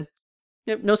walks in.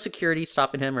 No security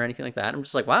stopping him or anything like that. I'm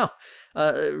just like, wow,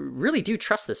 really do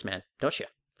trust this man, don't you?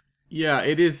 Yeah,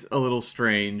 it is a little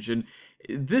strange. And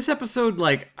this episode,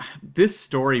 like, this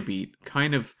story beat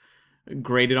kind of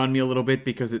grated on me a little bit,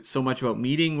 because it's so much about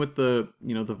meeting with the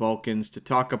Vulcans to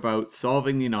talk about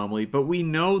solving the anomaly, but we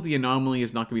know the anomaly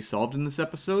is not going to be solved in this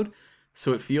episode,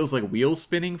 so it feels like wheels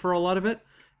spinning for a lot of it,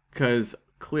 because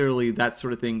clearly that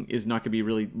sort of thing is not going to be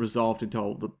really resolved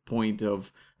until the point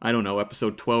of, I don't know,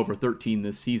 episode 12 or 13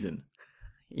 this season.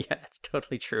 Yeah, that's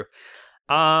totally true.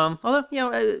 Although,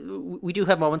 we do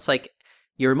have moments like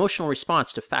your emotional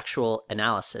response to factual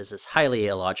analysis is highly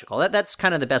illogical. That's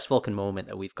kind of the best Vulcan moment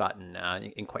that we've gotten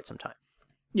in quite some time.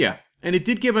 Yeah, and it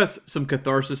did give us some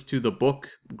catharsis to the Book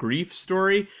grief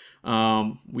story.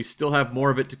 We still have more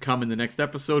of it to come in the next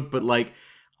episode, but, like,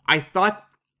 I thought,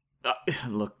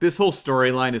 look, this whole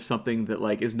storyline is something that,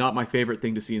 like, is not my favorite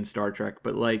thing to see in Star Trek,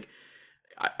 but, like,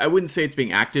 I wouldn't say it's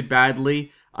being acted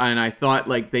badly, and I thought,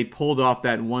 like, they pulled off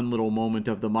that one little moment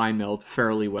of the mind meld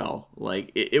fairly well.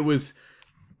 Like, it was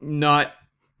not,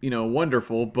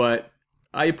 wonderful, but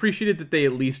I appreciated that they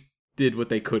at least did what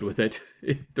they could with it.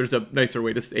 There's a nicer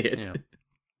way to say it. Yeah.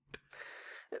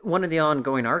 One of the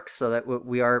ongoing arcs, so that what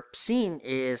we are seeing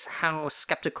is how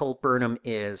skeptical Burnham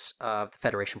is of the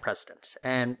Federation president.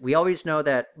 And we always know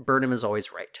that Burnham is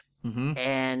always right. Mm-hmm.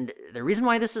 And the reason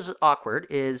why this is awkward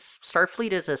is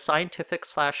Starfleet is a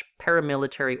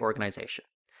scientific/paramilitary organization.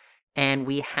 And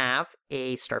we have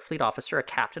a Starfleet officer, a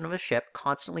captain of a ship,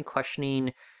 constantly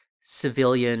questioning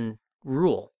civilian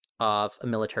rule of a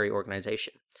military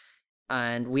organization.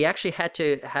 And we actually had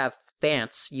to have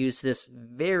Vance use this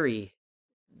very,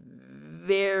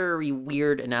 very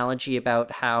weird analogy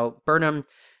about how, Burnham,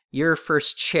 you're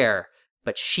first chair,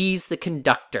 but she's the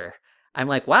conductor. I'm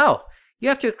like, wow, you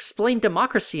have to explain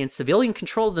democracy and civilian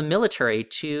control of the military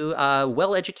to a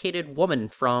well-educated woman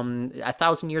from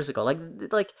 1,000 years ago. Like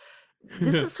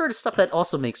this is the sort of stuff that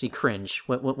also makes me cringe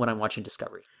when I'm watching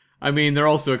Discovery. I mean, they're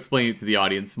also explaining it to the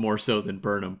audience more so than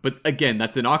Burnham. But again,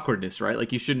 that's an awkwardness, right?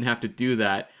 Like, you shouldn't have to do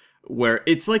that, where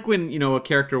it's like when, a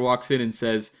character walks in and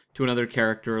says to another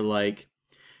character, like,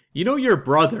 your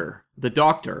brother, the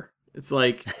doctor. It's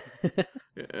like,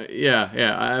 yeah,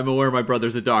 I'm aware my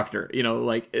brother's a doctor.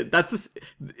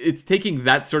 It's taking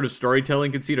that sort of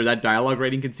storytelling conceit or that dialogue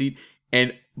writing conceit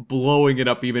and blowing it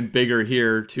up even bigger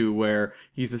here to where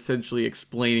he's essentially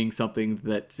explaining something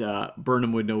that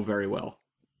Burnham would know very well.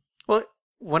 Well,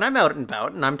 when I'm out and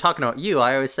about and I'm talking about you,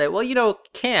 I always say, well, you know,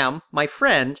 Cam, my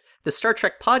friend, the Star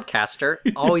Trek podcaster,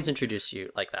 always introduce you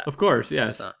like that. Of course,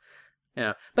 yes. So,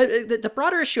 yeah. But the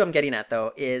broader issue I'm getting at,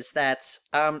 though, is that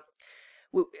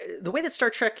the way that Star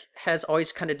Trek has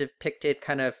always kind of depicted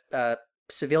kind of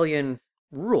civilian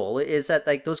rule is that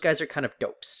like those guys are kind of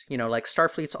dopes. You know, like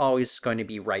Starfleet's always going to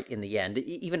be right in the end.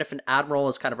 Even if an admiral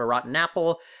is kind of a rotten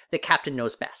apple, the captain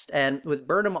knows best. And with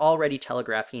Burnham already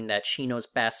telegraphing that she knows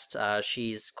best,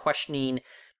 she's questioning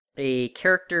a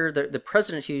character, the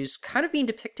president, who's kind of being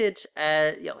depicted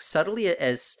subtly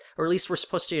as, or at least we're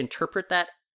supposed to interpret that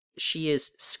she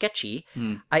is sketchy.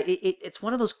 It's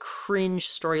one of those cringe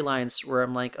storylines where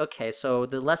I'm like, okay, so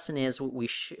the lesson is we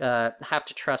have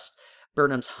to trust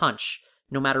Burnham's hunch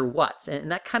no matter what. And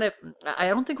that kind of, I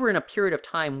don't think we're in a period of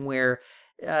time where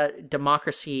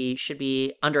democracy should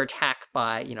be under attack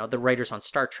by, you know, the writers on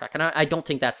Star Trek. And I don't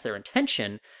think that's their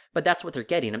intention, but that's what they're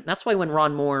getting. And that's why when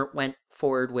Ron Moore went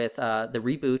forward with the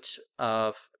reboot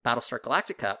of Battlestar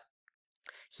Galactica,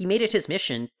 he made it his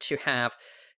mission to have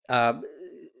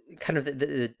kind of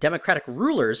the democratic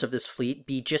rulers of this fleet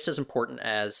be just as important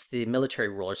as the military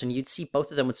rulers. And you'd see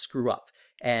both of them would screw up,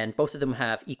 and both of them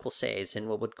have equal says in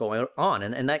what would go on.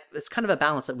 And that's kind of a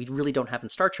balance that we really don't have in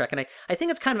Star Trek. And I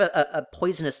think it's kind of a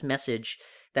poisonous message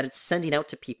that it's sending out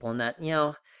to people, and that, you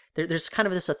know, there's kind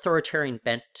of this authoritarian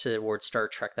bent towards Star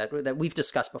Trek that we've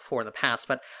discussed before in the past,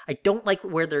 but I don't like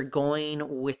where they're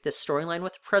going with this storyline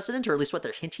with the president, or at least what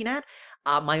they're hinting at.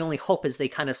 My only hope is they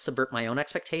kind of subvert my own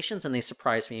expectations and they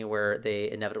surprise me where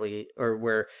they inevitably, or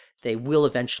where they will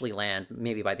eventually land,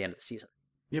 maybe by the end of the season.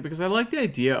 Yeah, because I like the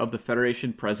idea of the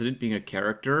Federation president being a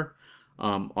character,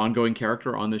 ongoing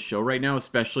character on this show right now,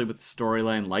 especially with the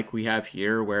storyline like we have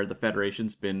here, where the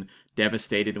Federation's been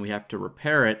devastated and we have to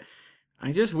repair it.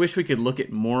 I just wish we could look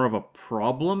at more of a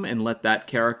problem and let that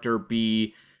character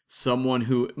be someone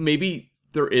who maybe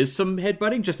there is some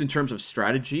headbutting just in terms of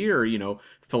strategy or, you know,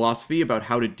 philosophy about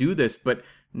how to do this, but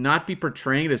not be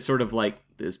portraying it as sort of like,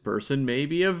 this person may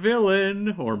be a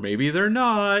villain or maybe they're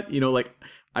not. You know, like,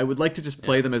 I would like to just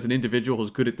play them as an individual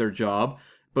who's good at their job,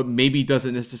 but maybe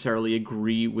doesn't necessarily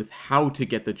agree with how to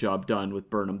get the job done with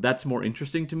Burnham. That's more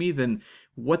interesting to me than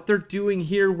what they're doing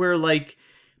here, where, like,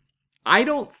 I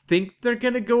don't think they're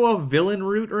going to go a villain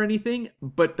route or anything,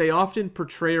 but they often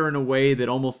portray her in a way that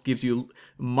almost gives you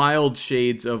mild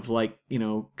shades of, like, you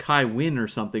know, Kai Wynn or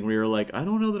something, where you're like, I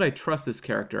don't know that I trust this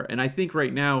character. And I think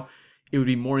right now it would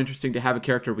be more interesting to have a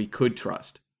character we could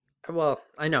trust. Well,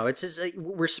 I know. It's just,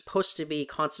 we're supposed to be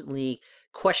constantly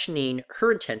questioning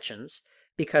her intentions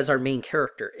because our main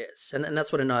character is. And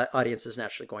that's what an audience is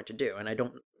naturally going to do. And I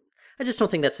just don't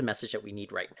think that's the message that we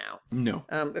need right now. No.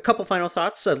 A couple final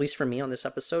thoughts, at least from me on this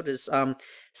episode, is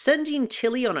sending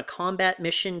Tilly on a combat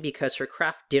mission because her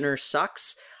craft dinner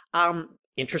sucks.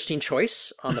 Interesting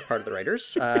choice on the part of the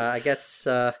writers. I guess,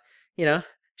 you know,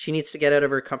 she needs to get out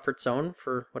of her comfort zone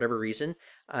for whatever reason.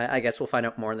 I guess we'll find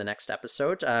out more in the next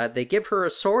episode. They give her a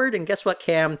sword, and guess what,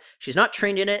 Cam? She's not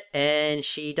trained in it, and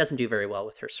she doesn't do very well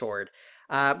with her sword.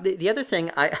 The other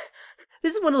thing,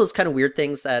 this is one of those kind of weird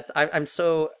things that I'm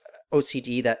so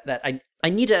OCD that I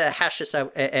need to hash this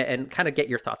out and kind of get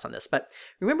your thoughts on this. But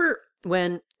remember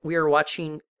when we were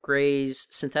watching Gray's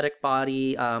synthetic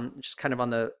body, just kind of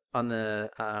on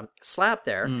the slab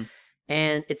there,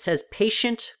 and it says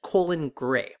patient :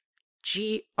 Gray,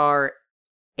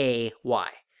 Gray.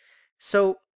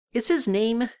 So is his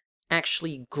name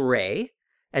actually Gray,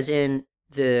 as in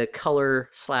the color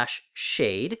 /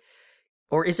 shade,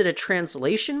 or is it a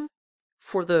translation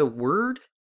for the word,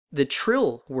 the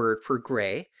Trill word for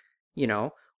gray, you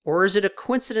know, or is it a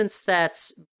coincidence that,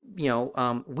 you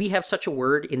know, we have such a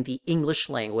word in the English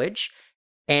language,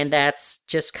 and that's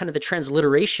just kind of the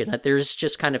transliteration, that there's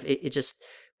just kind of, it just,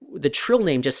 the Trill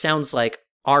name just sounds like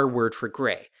our word for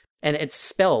gray, and it's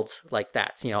spelled like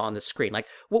that, you know, on the screen. Like,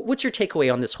 what's your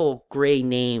takeaway on this whole gray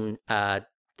name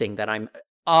thing that I'm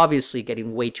obviously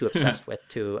getting way too obsessed with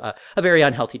to a very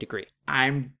unhealthy degree?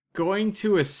 I'm going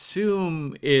to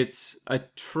assume it's a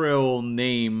Trill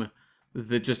name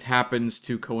that just happens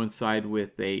to coincide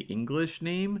with a English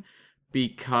name,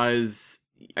 because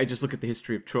I just look at the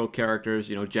history of Trill characters,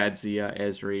 you know, Jadzia,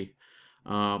 Ezri.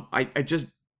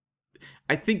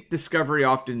 I think Discovery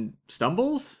often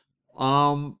stumbles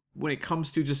when it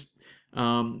comes to just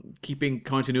keeping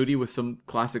continuity with some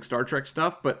classic Star Trek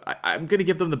stuff, but I'm going to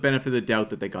give them the benefit of the doubt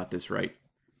that they got this right.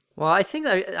 Well, I think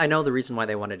I know the reason why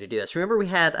they wanted to do this. Remember we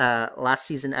had last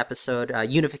season episode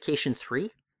Unification 3?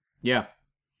 Yeah.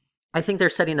 I think they're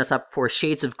setting us up for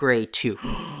Shades of Grey 2.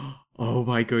 Oh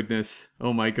my goodness.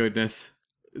 Oh my goodness.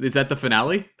 Is that the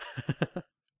finale?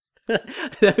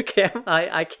 Okay,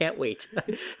 I can't wait.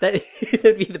 That'd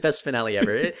be the best finale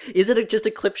ever. Is it just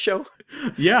a clip show?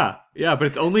 Yeah, but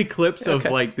it's only clips of Okay.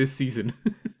 like this season.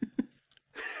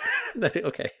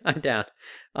 Okay, I'm down.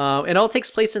 It all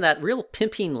takes place in that real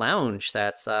pimping lounge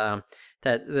that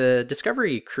the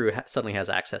Discovery crew suddenly has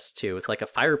access to. It's like a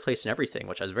fireplace and everything,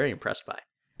 which I was very impressed by.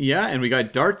 Yeah, and we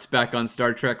got darts back on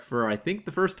Star Trek for I think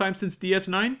the first time since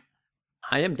DS9.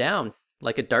 I am down,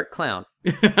 like a dart clown.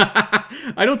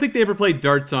 I don't think they ever played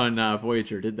darts on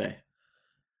Voyager, did they?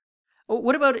 Oh,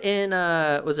 what about in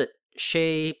was it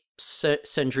Chez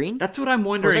Sandrine? That's what I'm Or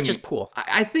wondering. was that just Pool?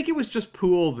 I think it was just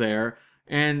Pool there,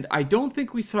 and I don't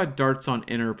think we saw darts on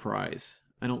Enterprise.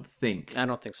 I don't think. I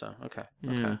don't think so. Okay.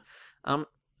 Yeah.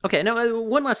 Okay. Now,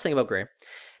 one last thing about Gray.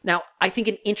 Now, I think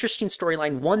an interesting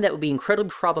storyline, one that would be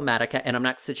incredibly problematic, and I'm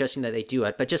not suggesting that they do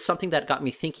it, but just something that got me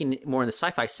thinking more in the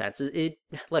sci-fi sense, is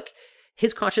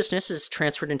his consciousness is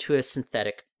transferred into a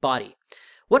synthetic body.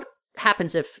 What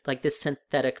happens if, like, this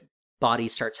synthetic body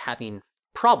starts having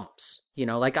problems? You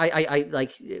know, like,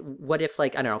 what if,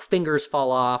 like, I don't know, fingers fall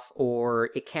off,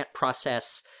 or it can't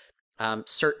process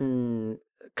certain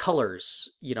colors,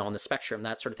 you know, on the spectrum,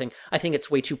 that sort of thing. I think it's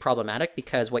way too problematic,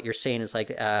 because what you're saying is like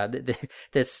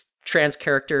this trans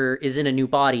character is in a new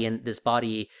body, and this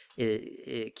body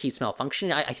it keeps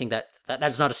malfunctioning. I think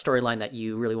that's not a storyline that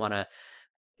you really want to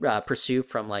pursue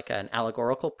from like an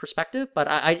allegorical perspective, but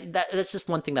that's just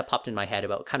one thing that popped in my head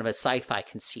about kind of a sci-fi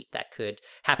conceit that could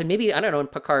happen. Maybe, I don't know, in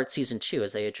Picard season 2,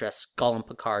 as they address Gollum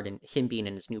Picard and him being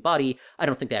in his new body. I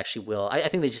don't think they actually will. I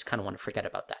think they just kind of want to forget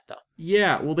about that, though.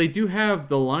 Yeah, well, they do have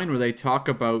the line where they talk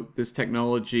about this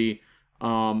technology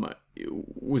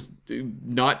was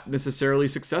not necessarily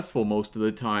successful most of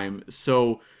the time.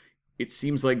 So it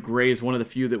seems like Gray is one of the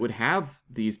few that would have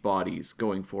these bodies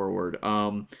going forward.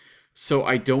 So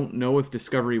I don't know if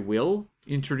Discovery will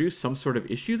introduce some sort of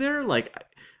issue there. Like,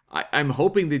 I'm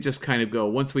hoping they just kind of go,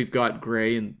 once we've got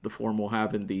Gray and the form we'll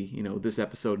have in the, you know, this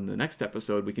episode and the next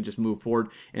episode, we can just move forward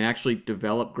and actually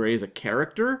develop Gray as a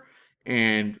character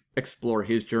and explore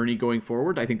his journey going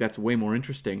forward. I think that's way more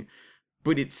interesting.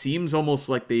 But it seems almost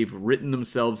like they've written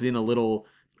themselves in a little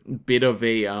bit of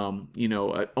a,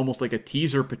 almost like a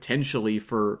teaser potentially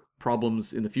for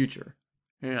problems in the future.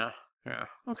 Yeah.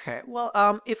 Okay.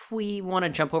 Well, if we want to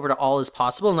jump over to All Is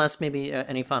Possible, unless maybe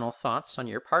any final thoughts on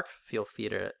your part, feel free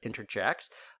to interject.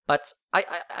 But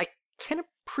I can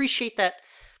appreciate that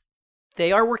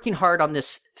they are working hard on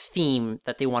this theme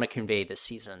that they want to convey this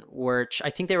season, which I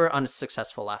think they were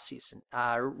unsuccessful last season.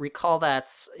 Recall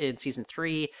that in season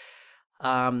 3,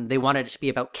 they wanted it to be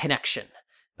about connection.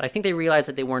 But I think they realized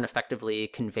that they weren't effectively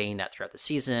conveying that throughout the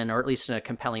season, or at least in a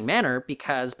compelling manner,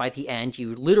 because by the end,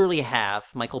 you literally have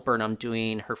Michael Burnham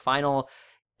doing her final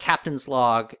captain's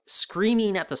log,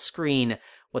 screaming at the screen,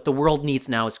 what the world needs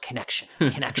now is connection.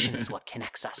 Connection is what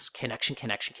connects us.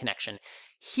 Connection.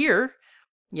 Here,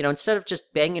 you know, instead of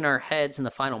just banging our heads in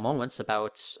the final moments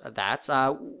about that,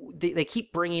 they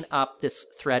keep bringing up this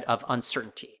thread of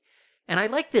uncertainty. And I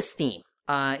like this theme.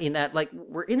 In that, like,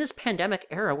 we're in this pandemic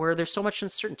era where there's so much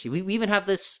uncertainty. We even have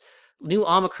this new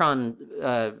Omicron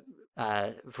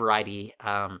variety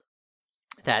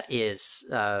that is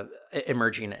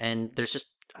emerging, and there's just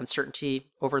uncertainty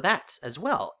over that as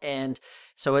well. And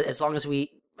so as long as we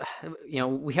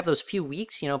have those few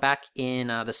weeks, back in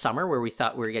the summer where we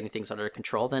thought we were getting things under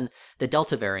control, then the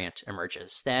Delta variant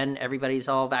emerges. Then everybody's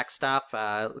all vaxxed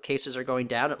up. Cases are going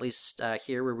down, at least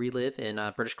here where we live in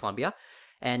British Columbia.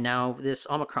 And now this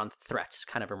Omicron threat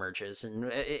kind of emerges. And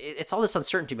it's all this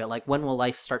uncertainty about, like, when will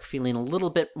life start feeling a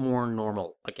little bit more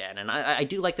normal again? And I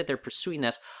do like that they're pursuing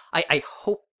this. I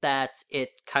hope that it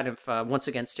kind of, once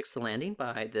again, sticks the landing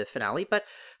by the finale. But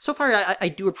so far, I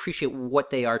do appreciate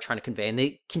what they are trying to convey. And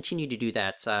they continue to do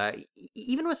that.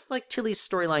 Even with, like, Tilly's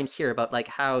storyline here about, like,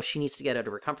 how she needs to get out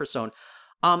of her comfort zone.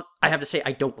 I have to say,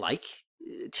 I don't like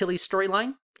Tilly's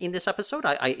storyline in this episode.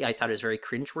 I thought it was very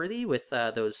cringeworthy with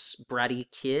those bratty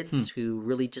kids who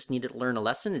really just needed to learn a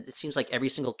lesson. It seems like every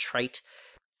single trite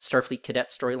Starfleet cadet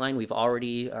storyline we've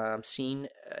already seen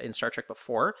in Star Trek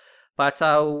before. But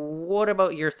what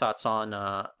about your thoughts on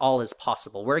All Is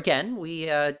Possible? Where, again, we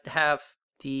have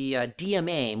the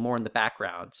DMA more in the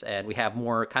background, and we have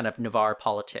more kind of Navarre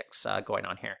politics going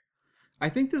on here. I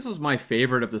think this was my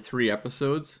favorite of the 3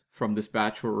 episodes from this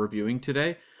batch we're reviewing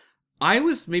today. I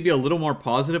was maybe a little more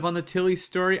positive on the Tilly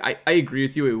story. I agree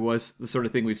with you. It was the sort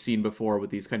of thing we've seen before with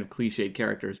these kind of cliched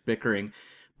characters bickering.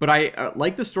 But I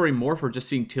like the story more for just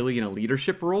seeing Tilly in a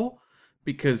leadership role,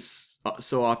 because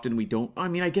so often we don't... I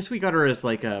mean, I guess we got her as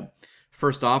like a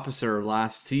first officer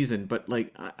last season, but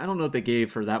like I don't know if they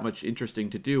gave her that much interesting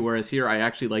to do. Whereas here, I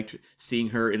actually liked seeing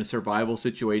her in a survival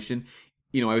situation.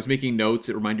 You know, I was making notes.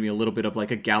 It reminded me a little bit of like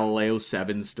a Galileo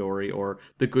 7 story or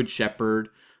The Good Shepherd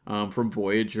from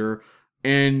Voyager.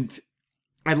 And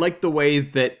I liked the way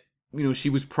that, you know, she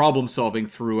was problem solving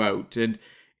throughout. And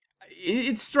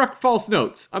it struck false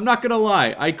notes. I'm not going to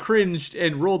lie. I cringed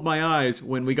and rolled my eyes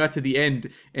when we got to the end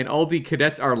and all the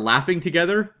cadets are laughing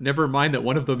together. Never mind that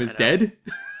one of them is dead.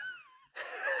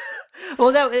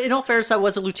 Well, that, in all fairness, that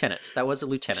was a lieutenant.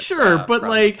 Sure, but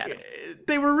like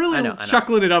they were really I know.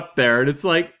 chuckling it up there. And it's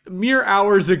like mere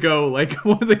hours ago, like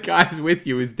one of the guys with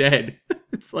you is dead.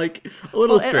 It's like a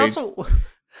little strange. And also,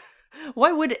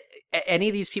 why would any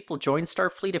of these people join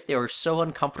Starfleet if they were so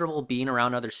uncomfortable being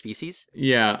around other species?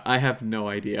 Yeah, I have no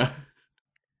idea.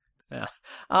 Yeah.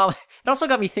 It also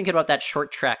got me thinking about that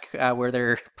short trek where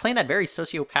they're playing that very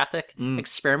sociopathic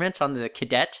experiment on the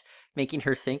cadet, making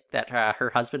her think that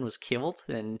her husband was killed,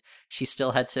 and she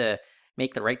still had to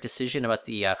make the right decision about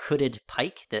the hooded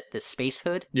Pike, the space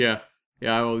hood. Yeah.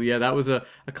 Yeah, well, yeah, that was a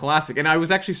classic. And I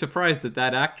was actually surprised that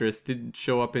that actress didn't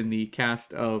show up in the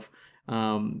cast of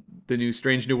the new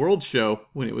Strange New Worlds show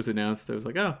when it was announced. I was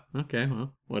like, oh, okay,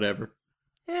 well, whatever.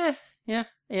 Yeah.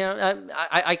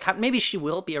 I maybe she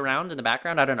will be around in the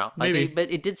background. I don't know. Like, Maybe. but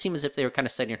it did seem as if they were kind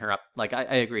of setting her up. Like, I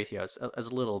agree with you. I was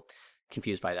a little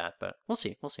confused by that, but we'll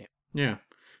see. Yeah.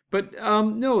 But,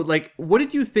 no, like, what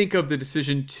did you think of the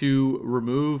decision to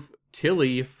remove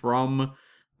Tilly from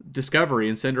Discovery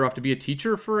and send her off to be a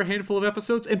teacher for a handful of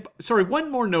episodes? And sorry, one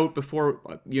more note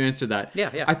before you answer that.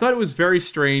 Yeah. I thought it was very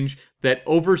strange that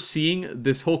overseeing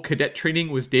this whole cadet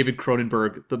training was David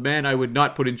Cronenberg, the man I would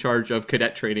not put in charge of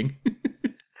cadet training.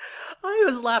 I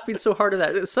was laughing so hard at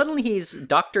that. Suddenly he's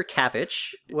Dr.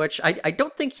 Kavich, which I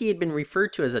don't think he had been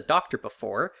referred to as a doctor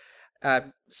before.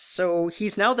 So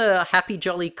he's now the happy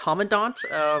jolly commandant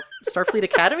of Starfleet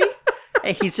Academy?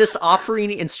 And he's just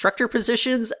offering instructor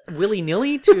positions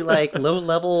willy-nilly to, like,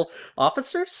 low-level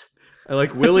officers? I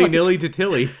like willy-nilly to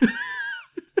Tilly.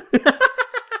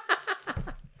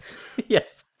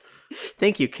 Yes.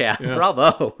 Thank you, Cam. Yeah.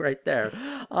 Bravo, right there.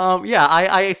 Yeah,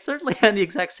 I certainly had the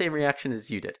exact same reaction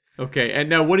as you did. Okay, and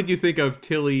now what did you think of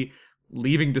Tilly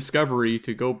leaving Discovery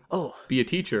to go be a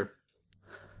teacher?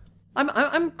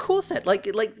 I'm cool with it. Like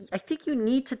I think you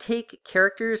need to take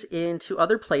characters into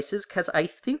other places, because I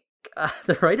think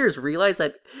the writers realize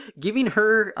that giving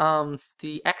her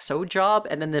the XO job,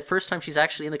 and then the first time she's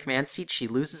actually in the command seat, she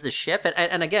loses the ship.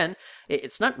 And again,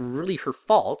 it's not really her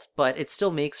fault, but it still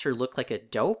makes her look like a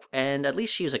dope. And at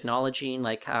least she was acknowledging,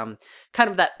 like, kind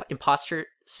of that imposter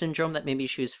syndrome that maybe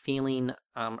she was feeling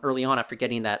early on after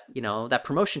getting that, you know, that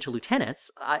promotion to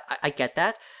lieutenants. I get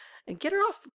that. And get her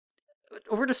off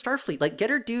over to Starfleet. Like, get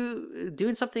her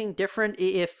doing something different.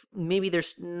 If maybe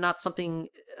there's not something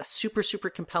super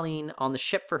compelling on the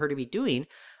ship for her to be doing,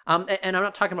 and I'm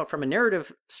not talking about from a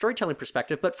narrative storytelling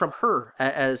perspective, but from her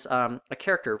as a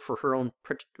character for her own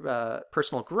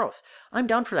personal growth. I'm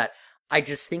down for that. I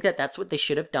just think that that's what they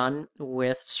should have done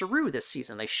with Saru this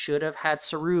season. They should have had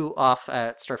Saru off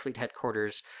at Starfleet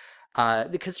headquarters,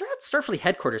 because they're at Starfleet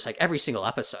headquarters like every single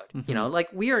episode. Mm-hmm. You know, like,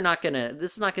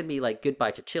 this is not gonna be like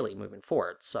goodbye to Tilly moving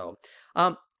forward. So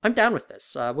I'm down with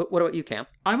this. What about you, Cam?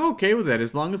 I'm okay with that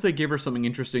as long as they give her something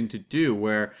interesting to do,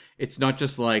 where it's not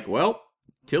just like, well,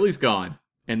 Tilly's gone,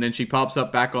 and then she pops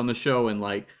up back on the show in,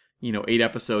 like, you know, 8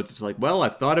 episodes. It's like, well,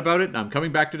 I've thought about it and I'm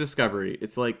coming back to Discovery.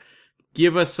 It's like,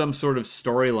 give us some sort of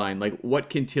storyline. Like, what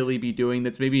can Tilly be doing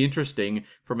that's maybe interesting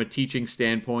from a teaching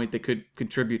standpoint that could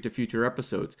contribute to future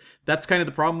episodes? That's kind of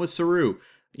the problem with Saru.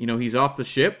 You know, he's off the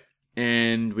ship,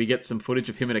 and we get some footage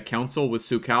of him in a council with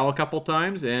Su'Kal a couple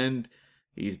times, and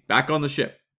he's back on the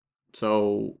ship.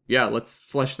 So, yeah, let's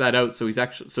flesh that out so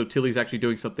Tilly's actually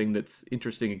doing something that's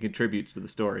interesting and contributes to the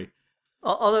story.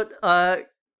 Although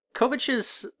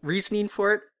Kovich's reasoning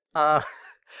for it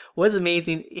was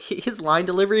amazing. His line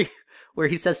delivery, where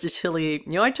he says to Tilly,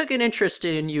 you know, I took an interest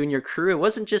in you and your crew. It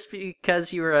wasn't just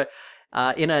because you were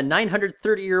in a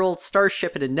 930-year-old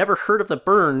starship and had never heard of the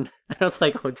burn. And I was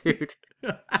like, oh, dude.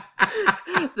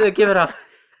 Give it up.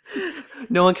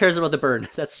 No one cares about the burn.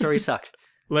 That story sucked.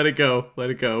 Let it go. Let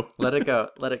it go. Let it go.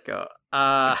 Let it go.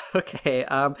 Okay.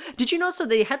 Did you notice that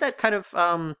they had that kind of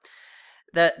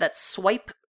that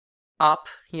swipe up,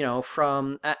 you know,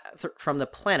 from the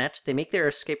planet? They make their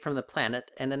escape from the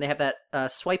planet, and then they have that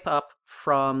swipe up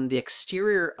from the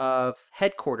exterior of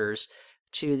headquarters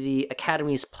to the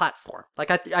Academy's platform.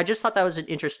 Like, I just thought that was an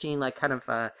interesting, like, kind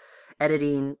of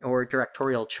editing or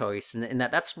directorial choice, and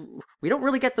that's, we don't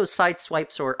really get those side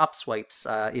swipes or up swipes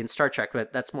in Star Trek,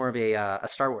 but that's more of a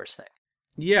Star Wars thing.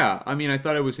 Yeah, I mean, I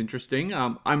thought it was interesting.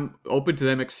 I'm open to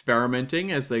them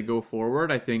experimenting as they go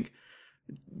forward. I think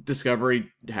Discovery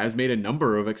has made a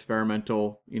number of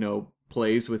experimental,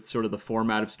 plays with sort of the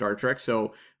format of Star Trek.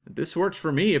 So this works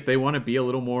for me. If they want to be a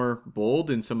little more bold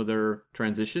in some of their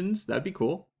transitions, that'd be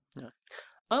cool. Yeah.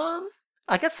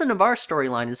 I guess the Navarre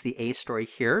storyline is the A story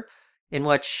here, in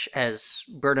which, as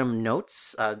Burnham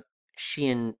notes, she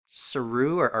and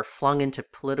Saru are flung into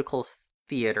political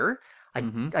theater.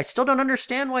 I still don't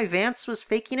understand why Vance was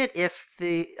faking it if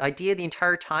the idea the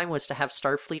entire time was to have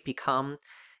Starfleet become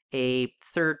a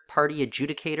third-party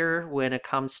adjudicator when it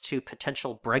comes to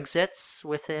potential Brexits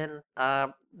within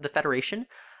the Federation.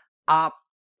 I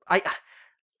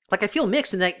feel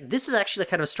mixed in that this is actually the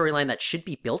kind of storyline that should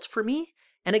be built for me.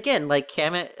 And again, like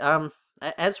Cam,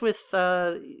 as with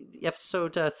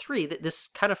episode 3, this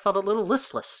kind of felt a little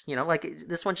listless. Like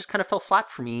this one just kind of fell flat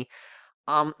for me.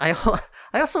 I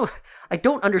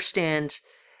don't understand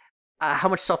how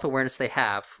much self-awareness they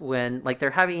have when like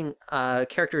they're having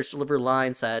characters deliver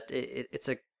lines that it's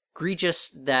egregious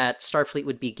that Starfleet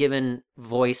would be given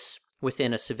voice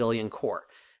within a civilian corps.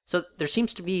 So there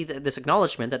seems to be this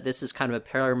acknowledgement that this is kind of a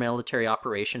paramilitary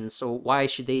operation, so why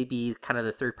should they be kind of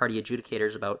the third-party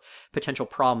adjudicators about potential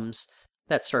problems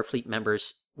that Starfleet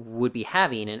members would be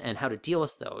having and how to deal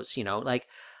with those, Like,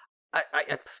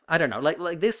 I don't know.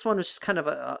 Like this one was just kind of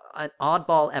an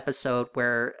oddball episode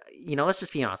where, let's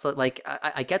just be honest. Like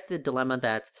I get the dilemma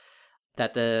that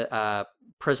the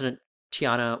President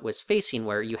Tiana was facing,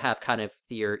 where you have kind of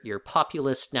your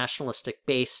populist nationalistic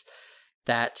base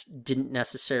that didn't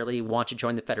necessarily want to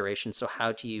join the Federation. So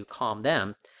how do you calm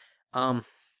them? I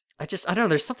don't know.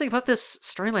 There's something about this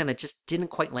storyline that just didn't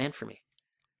quite land for me.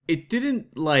 It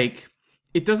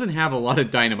doesn't have a lot of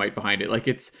dynamite behind it. Like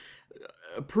it's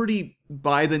a pretty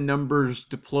by the numbers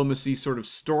diplomacy sort of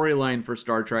storyline for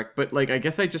Star Trek, but like I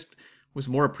guess I just was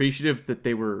more appreciative that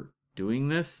they were doing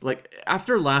this. Like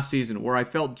after last season where I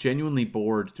felt genuinely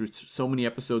bored through so many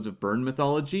episodes of Byrne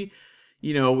mythology,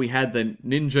 we had the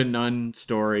Ninja Nun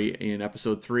story in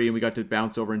episode 3 and we got to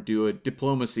bounce over and do a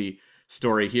diplomacy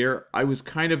story here. I was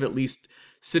kind of at least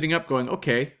sitting up going,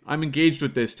 okay, I'm engaged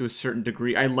with this to a certain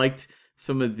degree. I liked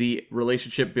some of the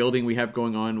relationship building we have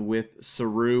going on with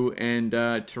Saru and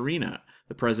Tarina,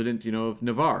 the president, of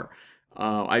Navarre.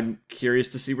 I'm curious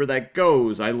to see where that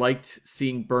goes. I liked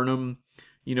seeing Burnham,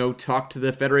 talk to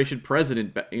the Federation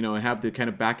president, and have the kind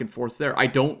of back and forth there. I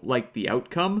don't like the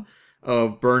outcome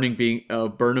of Burnham being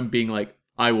like,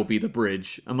 I will be the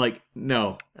bridge. I'm like,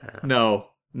 no, don't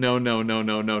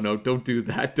do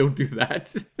that. Don't do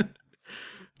that.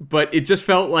 But it just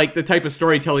felt like the type of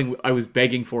storytelling I was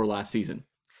begging for last season.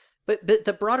 But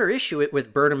the broader issue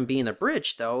with Burnham being the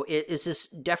bridge, though, is this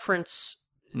deference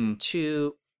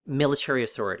to military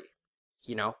authority.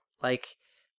 Like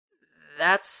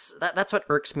that's what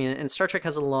irks me. And Star Trek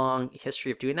has a long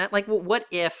history of doing that. Like, what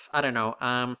if, I don't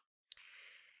know,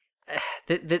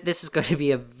 this is going to be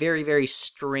a very, very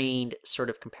strained sort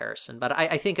of comparison. But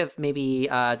I think of maybe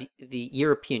the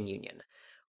European Union.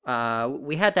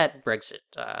 We had that Brexit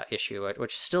issue,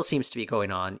 which still seems to be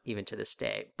going on even to this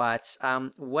day. But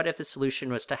what if the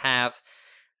solution was to have,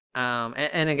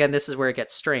 and again, this is where it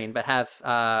gets strained, but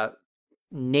have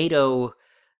NATO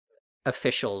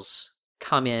officials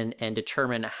come in and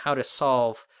determine how to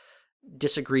solve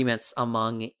disagreements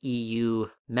among EU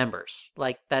members?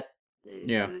 Like that.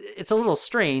 Yeah, it's a little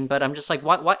strained, but I'm just like,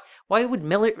 why would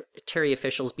military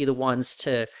officials be the ones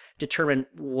to determine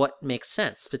what makes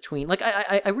sense between, like,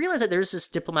 I realize that there's this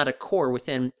diplomatic core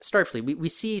within Starfleet. We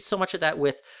see so much of that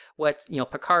with what,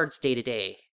 Picard's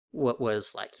day-to-day what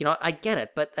was like, I get it,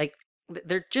 but like,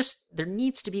 there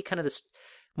needs to be kind of this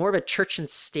more of a church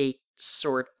and state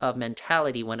sort of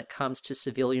mentality when it comes to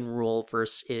civilian rule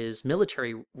versus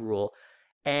military rule.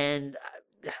 And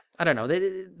I don't know.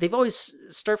 They've always,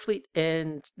 Starfleet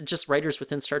and just writers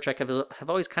within Star Trek have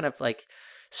always kind of like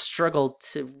struggled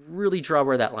to really draw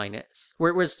where that line is.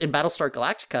 Whereas in Battlestar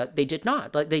Galactica, they did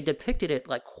not. Like they depicted it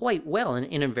like quite well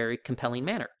in a very compelling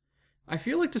manner. I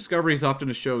feel like Discovery is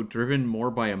often a show driven more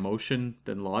by emotion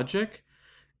than logic,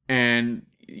 and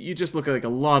you just look at like a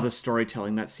lot of the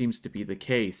storytelling that seems to be the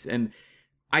case. And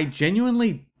I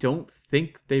genuinely don't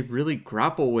think they really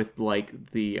grapple with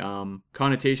like the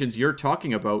connotations you're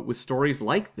talking about with stories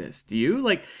like this. Do you?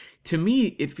 Like, to me,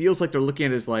 it feels like they're looking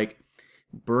at it as like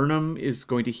Burnham is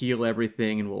going to heal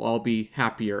everything and we'll all be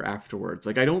happier afterwards.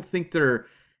 Like, I don't think they're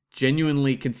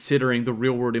genuinely considering the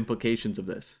real world implications of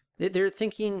this. They're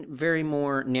thinking very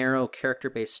more narrow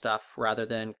character-based stuff rather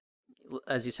than,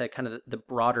 as you said, kind of the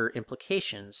broader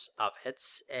implications of it.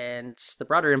 And the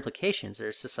broader implications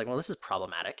are just like, well, this is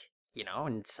problematic,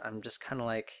 and I'm just kind of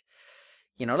like,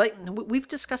 Like we've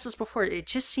discussed this before. It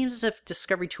just seems as if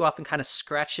Discovery too often kind of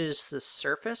scratches the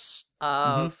surface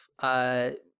of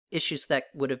issues that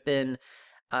would have been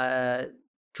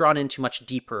drawn into much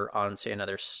deeper on, say,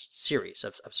 another series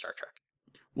of Star Trek.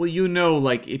 Well,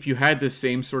 like, if you had this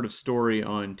same sort of story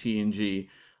on TNG,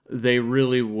 they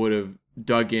really would have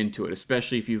dug into it,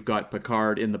 especially if you've got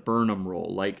Picard in the Burnham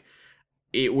role. Like,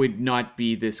 it would not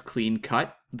be this clean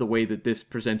cut the way that this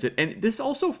presents it. And this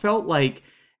also felt like,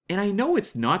 and I know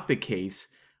it's not the case,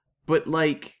 but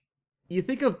like, you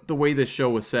think of the way this show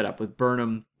was set up with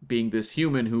Burnham being this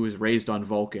human who was raised on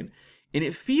Vulcan, and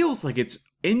it feels like it's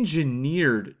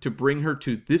engineered to bring her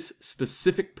to this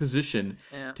specific position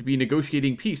to be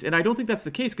negotiating peace. And I don't think that's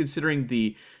the case, considering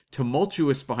the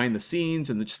tumultuous behind the scenes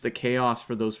and just the chaos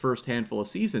for those first handful of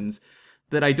seasons,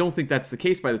 that I don't think that's the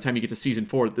case by the time you get to season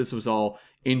 4, that this was all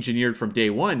engineered from day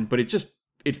one, but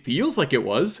it feels like it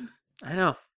was. I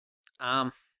know.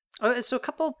 So a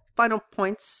couple final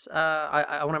points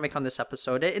I want to make on this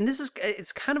episode, and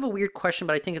it's kind of a weird question,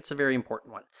 but I think it's a very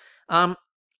important one.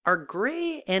 Are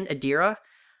Gray and Adira,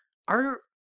 are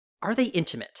they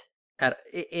intimate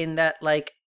in that,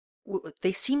 like,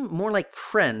 they seem more like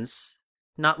friends,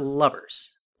 not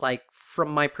lovers, like, from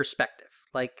my perspective.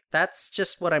 Like, that's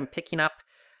just what I'm picking up.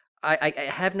 I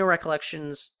have no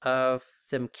recollections of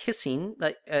them kissing,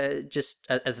 like, just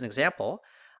as an example.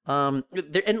 And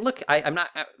look, I'm not.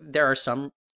 There are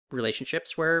some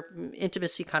relationships where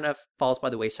intimacy kind of falls by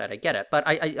the wayside. I get it, but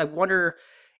I wonder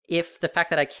if the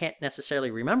fact that I can't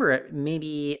necessarily remember it,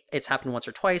 maybe it's happened once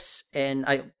or twice,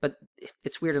 but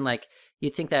it's weird. And like,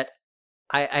 you'd think that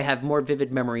I have more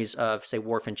vivid memories of, say,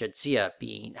 Worf and Jadzia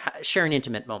sharing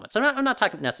intimate moments. I'm not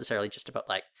talking necessarily just about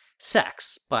like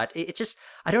sex, but it's just,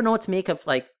 I don't know what to make of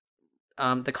like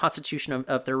the constitution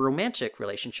of their romantic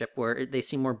relationship, where they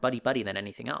seem more buddy-buddy than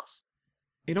anything else.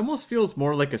 It almost feels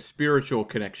more like a spiritual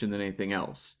connection than anything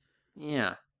else.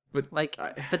 Yeah. But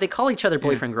but they call each other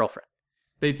boyfriend-girlfriend.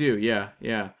 They do, yeah.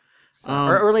 So,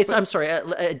 or at least, I'm sorry,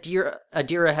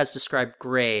 Adira has described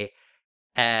Gray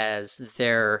as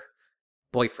their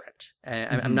boyfriend.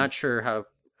 I'm not sure how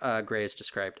Gray has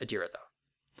described Adira, though.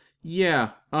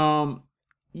 Yeah.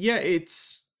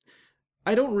 It's...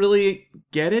 I don't really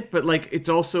get it, but like, it's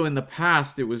also in the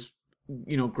past, it was,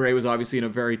 Gray was obviously in a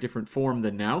very different form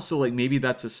than now, so like, maybe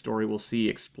that's a story we'll see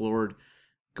explored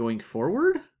going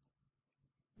forward?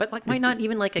 But like, why not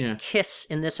even like a kiss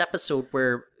in this episode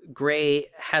where Gray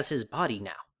has his body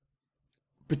now?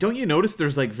 But don't you notice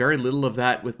there's like very little of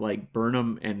that with like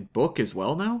Burnham and Book as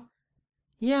well now?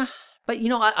 Yeah, but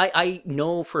I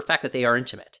know for a fact that they are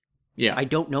intimate. Yeah. I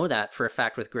don't know that for a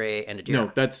fact with Gray and Adira.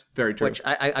 No, that's very true. Which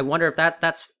I wonder if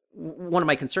that's one of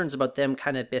my concerns about them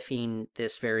kind of biffing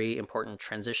this very important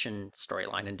transition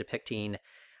storyline and depicting,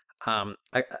 a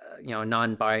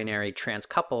non-binary trans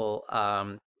couple,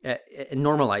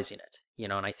 normalizing it,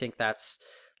 and I think that's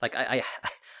like, I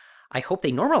hope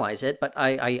they normalize it, but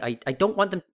I don't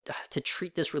want them to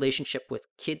treat this relationship with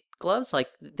kid gloves. Like,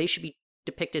 they should be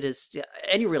depicted as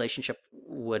any relationship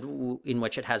would, in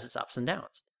which it has its ups and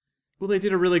downs. Well, they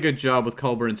did a really good job with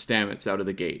Culber and Stamets out of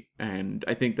the gate, and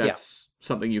I think that's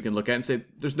something you can look at and say,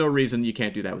 there's no reason you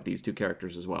can't do that with these two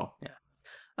characters as well.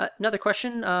 Yeah. Another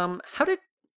question, how did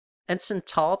Ensign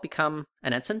Tal become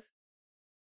an ensign?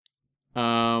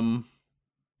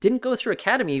 Didn't go through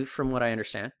Academy, from what I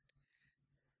understand.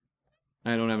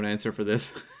 I don't have an answer for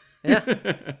this. Yeah.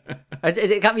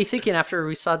 It got me thinking after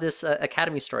we saw this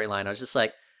Academy storyline. I was just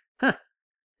like, huh.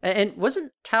 And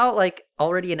wasn't Tal like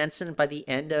already an ensign by the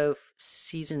end of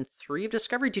season 3 of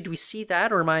Discovery? Did we see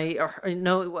that, or am I? Or,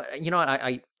 no, you know what?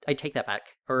 I take that back.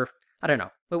 Or I don't know.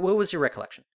 But what was your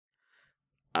recollection?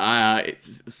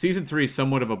 Season 3 is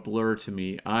somewhat of a blur to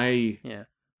me. I'm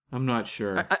not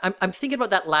sure. I'm thinking about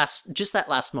that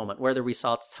last moment, whether we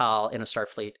saw Tal in a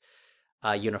Starfleet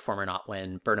uniform or not,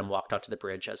 when Burnham walked onto the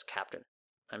bridge as captain.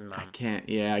 I can't.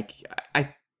 Yeah,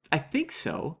 I think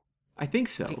so.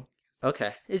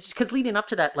 Okay. It's because leading up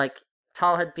to that, like,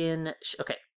 Tal had been...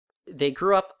 Okay. They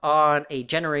grew up on a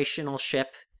generational ship.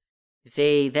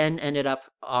 They then ended up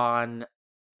on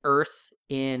Earth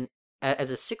as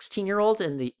a 16-year-old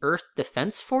in the Earth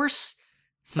Defense Force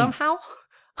somehow.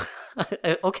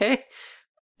 Okay.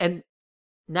 And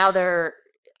now they're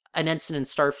an ensign in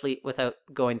Starfleet without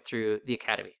going through the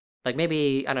Academy. Like,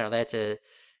 maybe, I don't know, they had to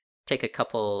take a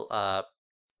couple, I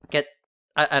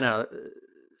don't know,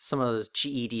 some of those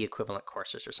GED equivalent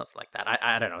courses or something like that.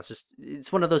 I don't know.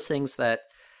 It's one of those things that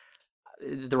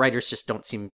the writers just don't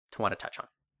seem to want to touch on.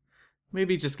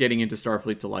 Maybe just getting into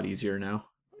Starfleet's a lot easier now.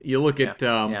 You look at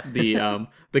the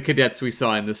cadets we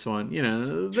saw in this one.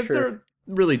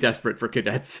 really desperate for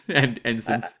cadets and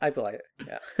ensigns. I believe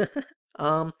it.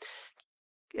 Yeah.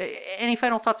 Any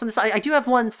final thoughts on this? I do have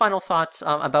one final thought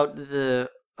about the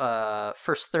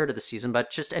first third of the season, but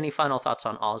just any final thoughts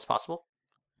on All Is Possible?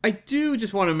 I do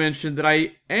just want to mention that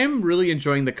I am really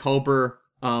enjoying the Culber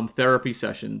therapy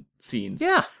session scenes.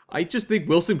 Yeah. I just think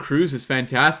Wilson Cruz is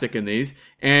fantastic in these.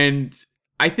 And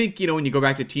I think, when you go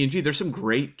back to TNG, there's some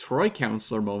great Troy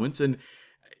counselor moments. And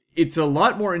it's a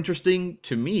lot more interesting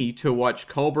to me to watch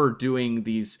Culber doing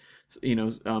these,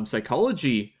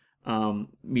 psychology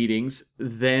meetings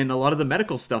than a lot of the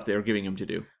medical stuff they were giving him to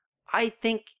do. I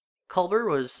think Culber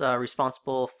was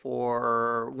responsible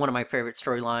for one of my favorite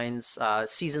storylines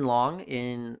season long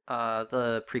in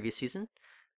the previous season.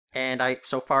 And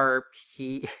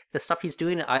the stuff he's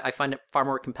doing, I find it far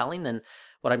more compelling than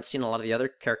what I'm seeing a lot of the other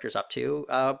characters up to.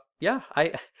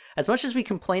 As much as we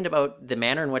complained about the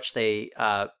manner in which they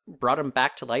brought him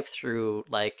back to life through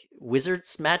like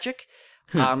wizard's magic,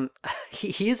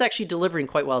 he is actually delivering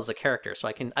quite well as a character. So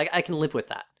I can live with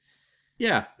that.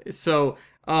 Yeah. So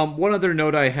one other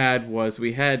note I had was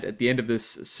we had at the end of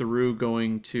this Saru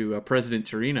going to President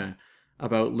Tarina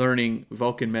about learning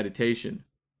Vulcan meditation.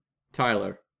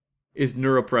 Tyler, is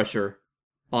neuropressure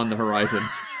on the horizon?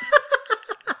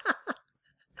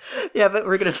 Yeah, but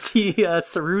we're gonna see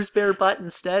Saru's bare butt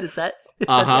instead. Is that?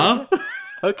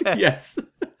 Okay. Yes.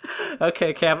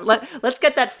 Okay, Cam. Let's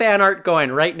get that fan art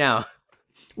going right now.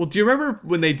 Well, do you remember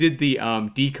when they did the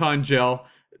decon gel?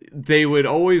 They would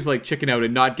always like chicken out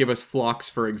and not give us Phlox,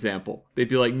 for example. They'd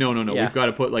be like, no, Yeah. we've got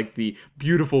to put like the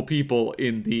beautiful people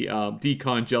in the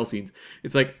decon gel scenes.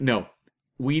 It's like, no,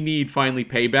 we need finally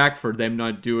payback for them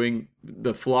not doing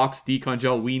the Phlox decon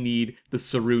gel. We need the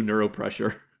Saru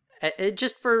neuropressure.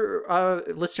 Just for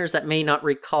listeners that may not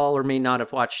recall or may not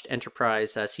have watched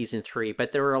Enterprise Season 3,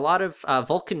 but there were a lot of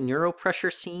Vulcan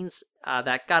neuropressure scenes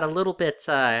that got a little bit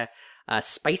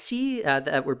spicy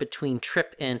that were between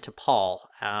Trip and T'Pol.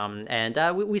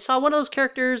 And we saw one of those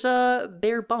characters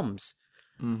bare bums.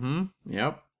 Mm-hmm.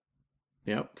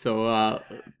 Yep. So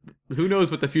who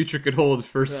knows what the future could hold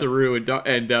for Saru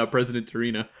and President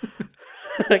Tarina.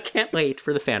 I can't wait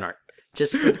for the fan art.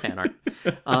 Just for the fan art.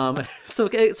 So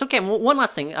Cam, one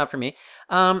last thing for me.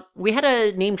 We had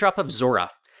a name drop of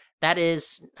Zora. That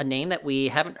is a name that we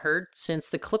haven't heard since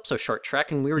the Calypso short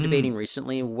trek, and we were debating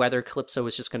recently whether Calypso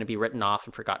was just going to be written off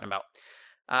and forgotten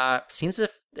about. Seems as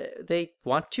if they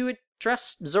want to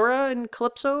address Zora and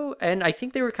Calypso, and I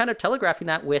think they were kind of telegraphing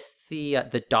that with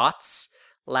the dots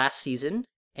last season.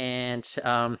 And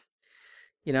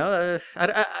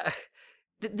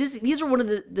these are one of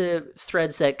the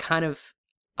threads that kind of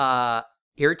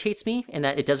irritates me, and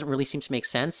that it doesn't really seem to make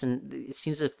sense. And it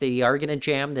seems as if they are going to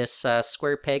jam this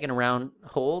square peg in a round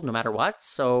hole no matter what.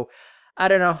 So I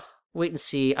don't know. Wait and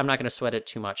see. I'm not going to sweat it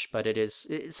too much, but it's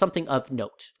something of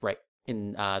note, right,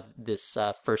 in this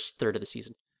first third of the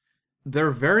season.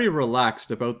 They're very relaxed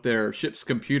about their ship's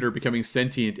computer becoming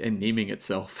sentient and naming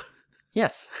itself.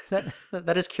 Yes,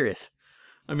 that is curious.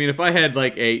 I mean, if I had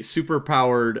like a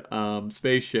super-powered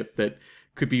spaceship that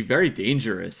could be very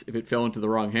dangerous if it fell into the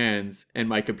wrong hands, and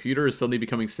my computer is suddenly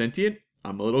becoming sentient,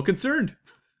 I'm a little concerned.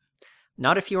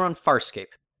 Not if you're on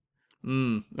Farscape.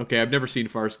 Okay, I've never seen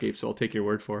Farscape, so I'll take your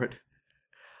word for it.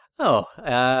 Oh,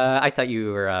 I thought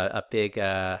you were a big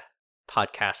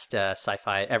podcast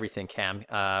sci-fi everything, Cam.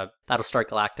 Battlestar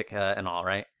Galactica and all,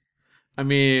 right? I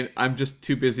mean, I'm just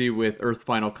too busy with Earth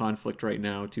Final Conflict right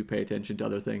now to pay attention to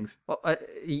other things. Well,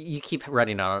 you keep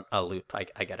running on a loop.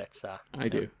 I get it. I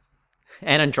do.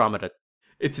 And Andromeda.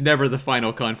 It's never the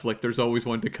final conflict. There's always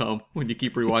one to come when you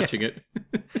keep rewatching it.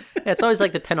 Yeah, it's always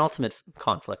like the penultimate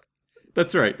conflict.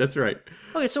 That's right.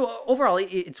 Okay, so overall,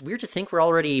 it's weird to think we're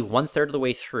already 1/3 of the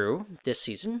way through this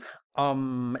season.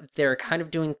 They're kind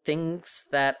of doing things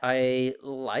that I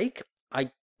like.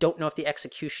 I don't know if the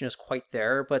execution is quite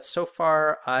there, but so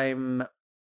far I'm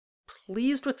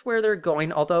pleased with where they're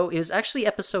going, although it was actually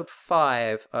episode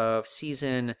 5 of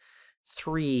season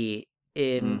 3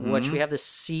 in which we have the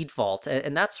seed vault,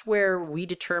 and that's where we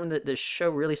determined that the show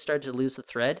really started to lose the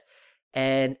thread.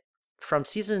 And from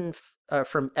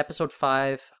from episode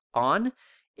 5 on,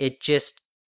 it just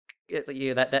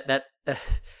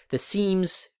the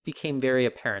seams became very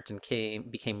apparent and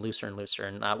became looser and looser,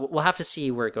 and we'll have to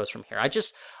see where it goes from here.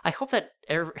 I hope that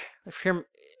from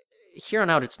here on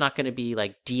out it's not going to be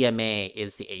like DMA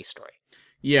is the A story.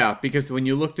 Yeah, because when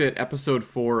you looked at episode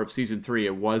 4 of season 3,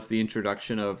 it was the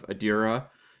introduction of Adira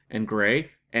and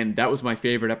Gray, and that was my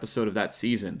favorite episode of that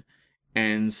season.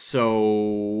 And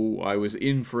so I was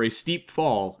in for a steep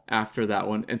fall after that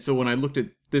one. And so when I looked at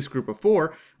this group of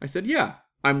 4, I said, yeah,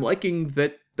 I'm liking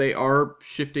that they are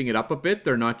shifting it up a bit.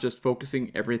 They're not just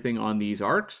focusing everything on these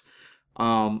arcs.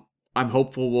 I'm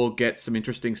hopeful we'll get some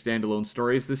interesting standalone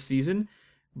stories this season,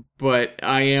 but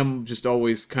I am just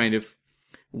always kind of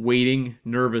waiting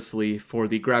nervously for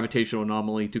the gravitational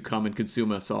anomaly to come and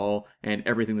consume us all and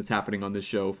everything that's happening on this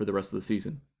show for the rest of the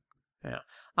season. Yeah.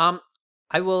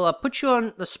 I will put you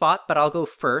on the spot, but I'll go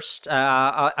first.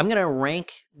 I'm going to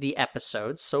rank the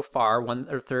episodes so far,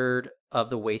 1/3 of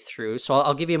the way through. So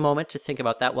I'll give you a moment to think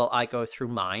about that while I go through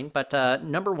mine. But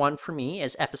number 1 for me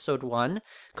is episode 1,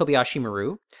 Kobayashi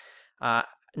Maru.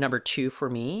 Number 2 for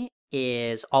me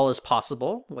is All Is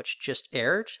Possible, which just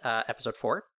aired, episode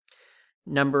 4.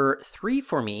 Number 3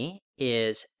 for me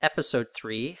is episode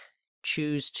 3,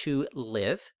 Choose to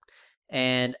Live.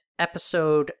 And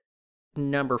episode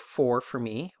number 4 for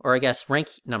me, or I guess rank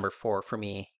number 4 for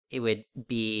me, it would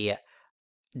be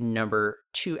number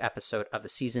 2 episode of the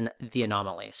season, The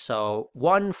Anomaly. So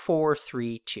 1, 4,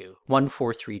 3, 2. 1,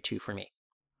 4, 3, 2 for me.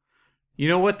 You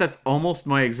know what? That's almost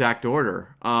my exact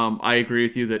order. I agree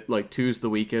with you that like 2 is the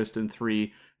weakest and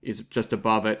 3 is just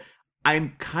above it.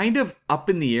 I'm kind of up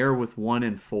in the air with 1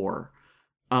 and 4.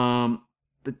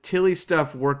 The Tilly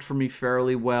stuff worked for me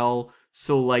fairly well.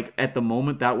 So like at the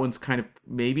moment, that one's kind of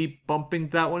maybe bumping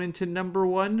that one into number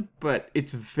 1, but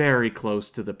it's very close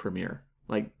to the premiere.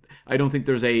 Like I don't think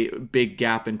there's a big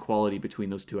gap in quality between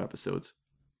those 2 episodes.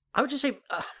 I would just say,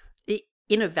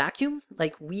 in a vacuum,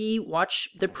 like we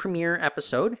watched the premiere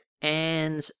episode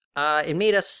and it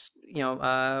made us,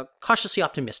 cautiously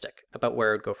optimistic about where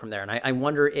it would go from there. And I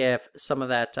wonder if some of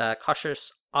that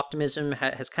cautious optimism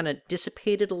has kind of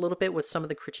dissipated a little bit with some of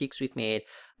the critiques we've made.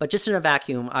 But just in a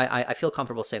vacuum, I feel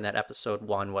comfortable saying that episode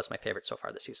 1 was my favorite so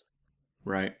far this season.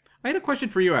 Right. I had a question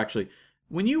for you, actually.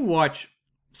 When you watch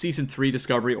season 3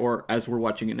 Discovery, or as we're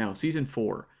watching it now, season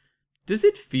 4, does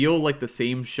it feel like the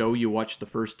same show you watched the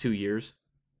first 2 years?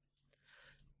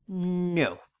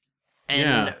 No.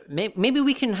 And maybe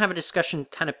we can have a discussion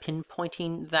kind of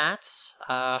pinpointing that,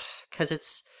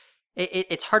 because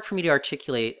it's hard for me to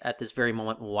articulate at this very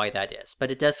moment why that is.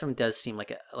 But it definitely does seem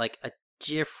like a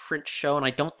different show, and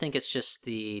I don't think it's just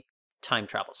the time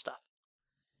travel stuff.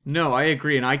 No, I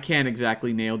agree, and I can't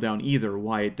exactly nail down either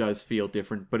why it does feel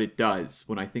different, but it does.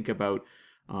 When I think about,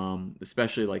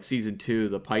 especially like season 2,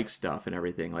 the Pike stuff and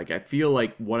everything, like I feel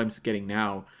like what I'm getting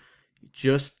now,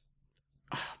 just,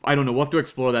 I don't know, we'll have to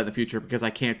explore that in the future because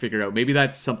I can't figure it out. Maybe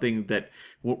that's something that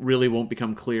really won't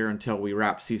become clear until we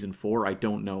wrap season 4, I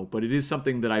don't know, but it is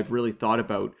something that I've really thought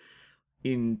about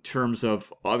in terms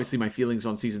of, obviously my feelings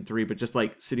on season 3, but just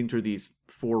like sitting through these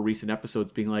 4 recent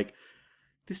episodes being like,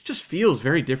 this just feels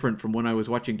very different from when I was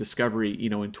watching Discovery,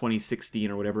 in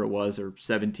 2016 or whatever it was, or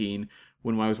 17,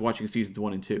 when I was watching seasons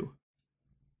 1 and 2.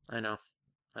 I know.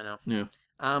 Yeah.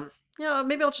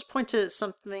 Maybe I'll just point to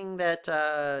something that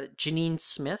Janine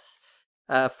Smith,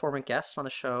 former guest on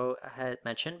the show, had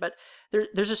mentioned. But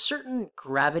there's a certain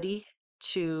gravity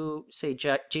to, say,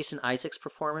 Jason Isaacs'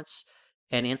 performance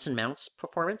and Anson Mount's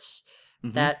performance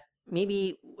that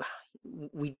maybe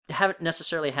we haven't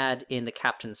necessarily had in the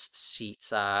captain's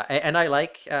seats. And I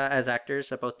like, as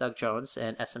actors, both Doug Jones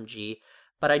and SMG,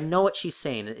 but I know what she's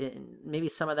saying. Maybe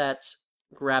some of that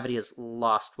gravity is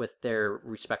lost with their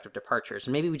respective departures.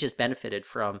 And maybe we just benefited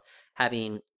from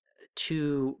having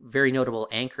 2 very notable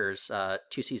anchors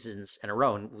 2 seasons in a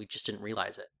row, and we just didn't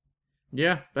realize it.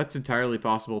 Yeah, that's entirely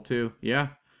possible too. Yeah.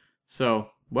 So,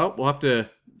 well, we'll have to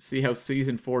see how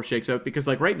season 4 shakes out, because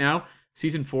like right now,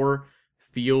 season 4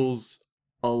 feels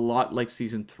a lot like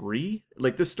season 3.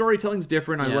 Like the storytelling's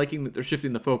different. I'm liking that they're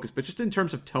shifting the focus, but just in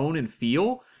terms of tone and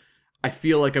feel, I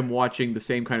feel like I'm watching the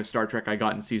same kind of Star Trek I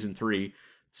got in season 3.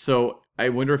 So I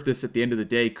wonder if this, at the end of the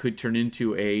day, could turn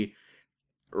into a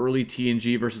early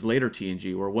TNG versus later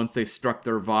TNG, where once they struck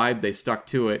their vibe, they stuck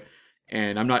to it.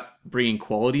 And I'm not bringing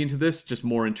quality into this, just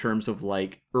more in terms of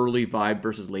like early vibe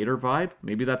versus later vibe.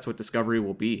 Maybe that's what Discovery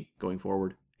will be going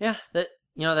forward. Yeah, that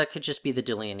could just be the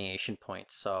delineation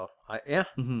point. So,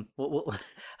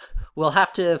 we'll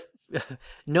have to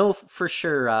know for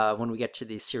sure when we get to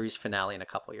the series finale in a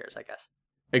couple years, I guess.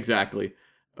 Exactly.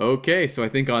 Okay, so I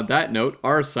think on that note,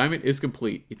 our assignment is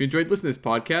complete. If you enjoyed listening to this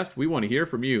podcast, we want to hear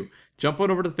from you. Jump on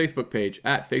over to the Facebook page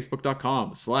at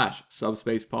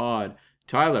facebook.com/subspacepod.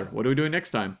 Tyler, what are we doing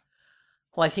next time?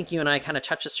 Well, I think you and I kind of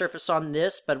touched the surface on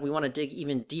this, but we want to dig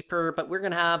even deeper. But we're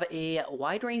going to have a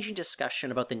wide-ranging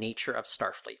discussion about the nature of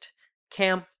Starfleet.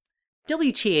 Cam,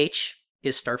 WTH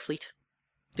is Starfleet?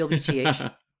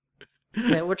 WTH?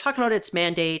 Yeah, we're talking about its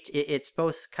mandate. It's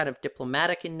both kind of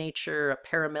diplomatic in nature,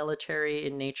 paramilitary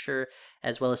in nature,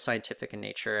 as well as scientific in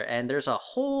nature. And there's a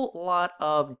whole lot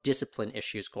of discipline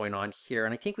issues going on here.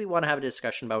 And I think we want to have a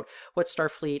discussion about what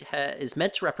Starfleet is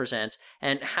meant to represent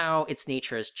and how its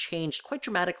nature has changed quite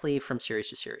dramatically from series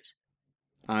to series.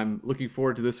 I'm looking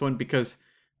forward to this one because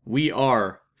we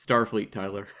are Starfleet,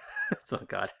 Tyler. Oh,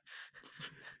 God.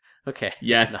 Okay.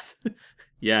 Yes.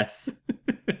 Yes.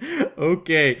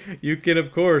 Okay. You can,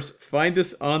 of course, find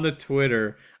us on the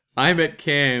Twitter. I'm at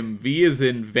Cam. V is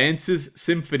in Vance's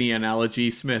Symphony analogy,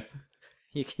 Smith.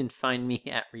 You can find me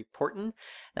at Reportin.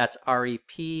 That's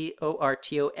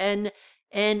Reporton.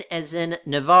 N as in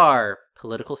Navarre,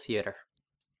 political theater.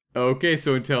 Okay,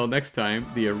 so until next time,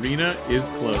 the arena is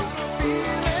closed.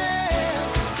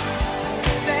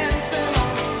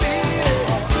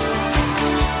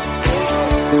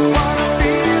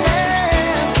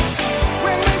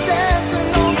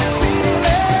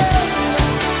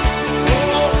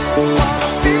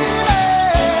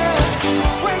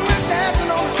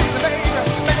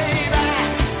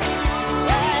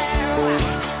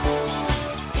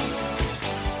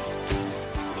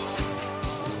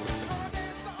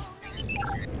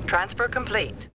 Transfer complete.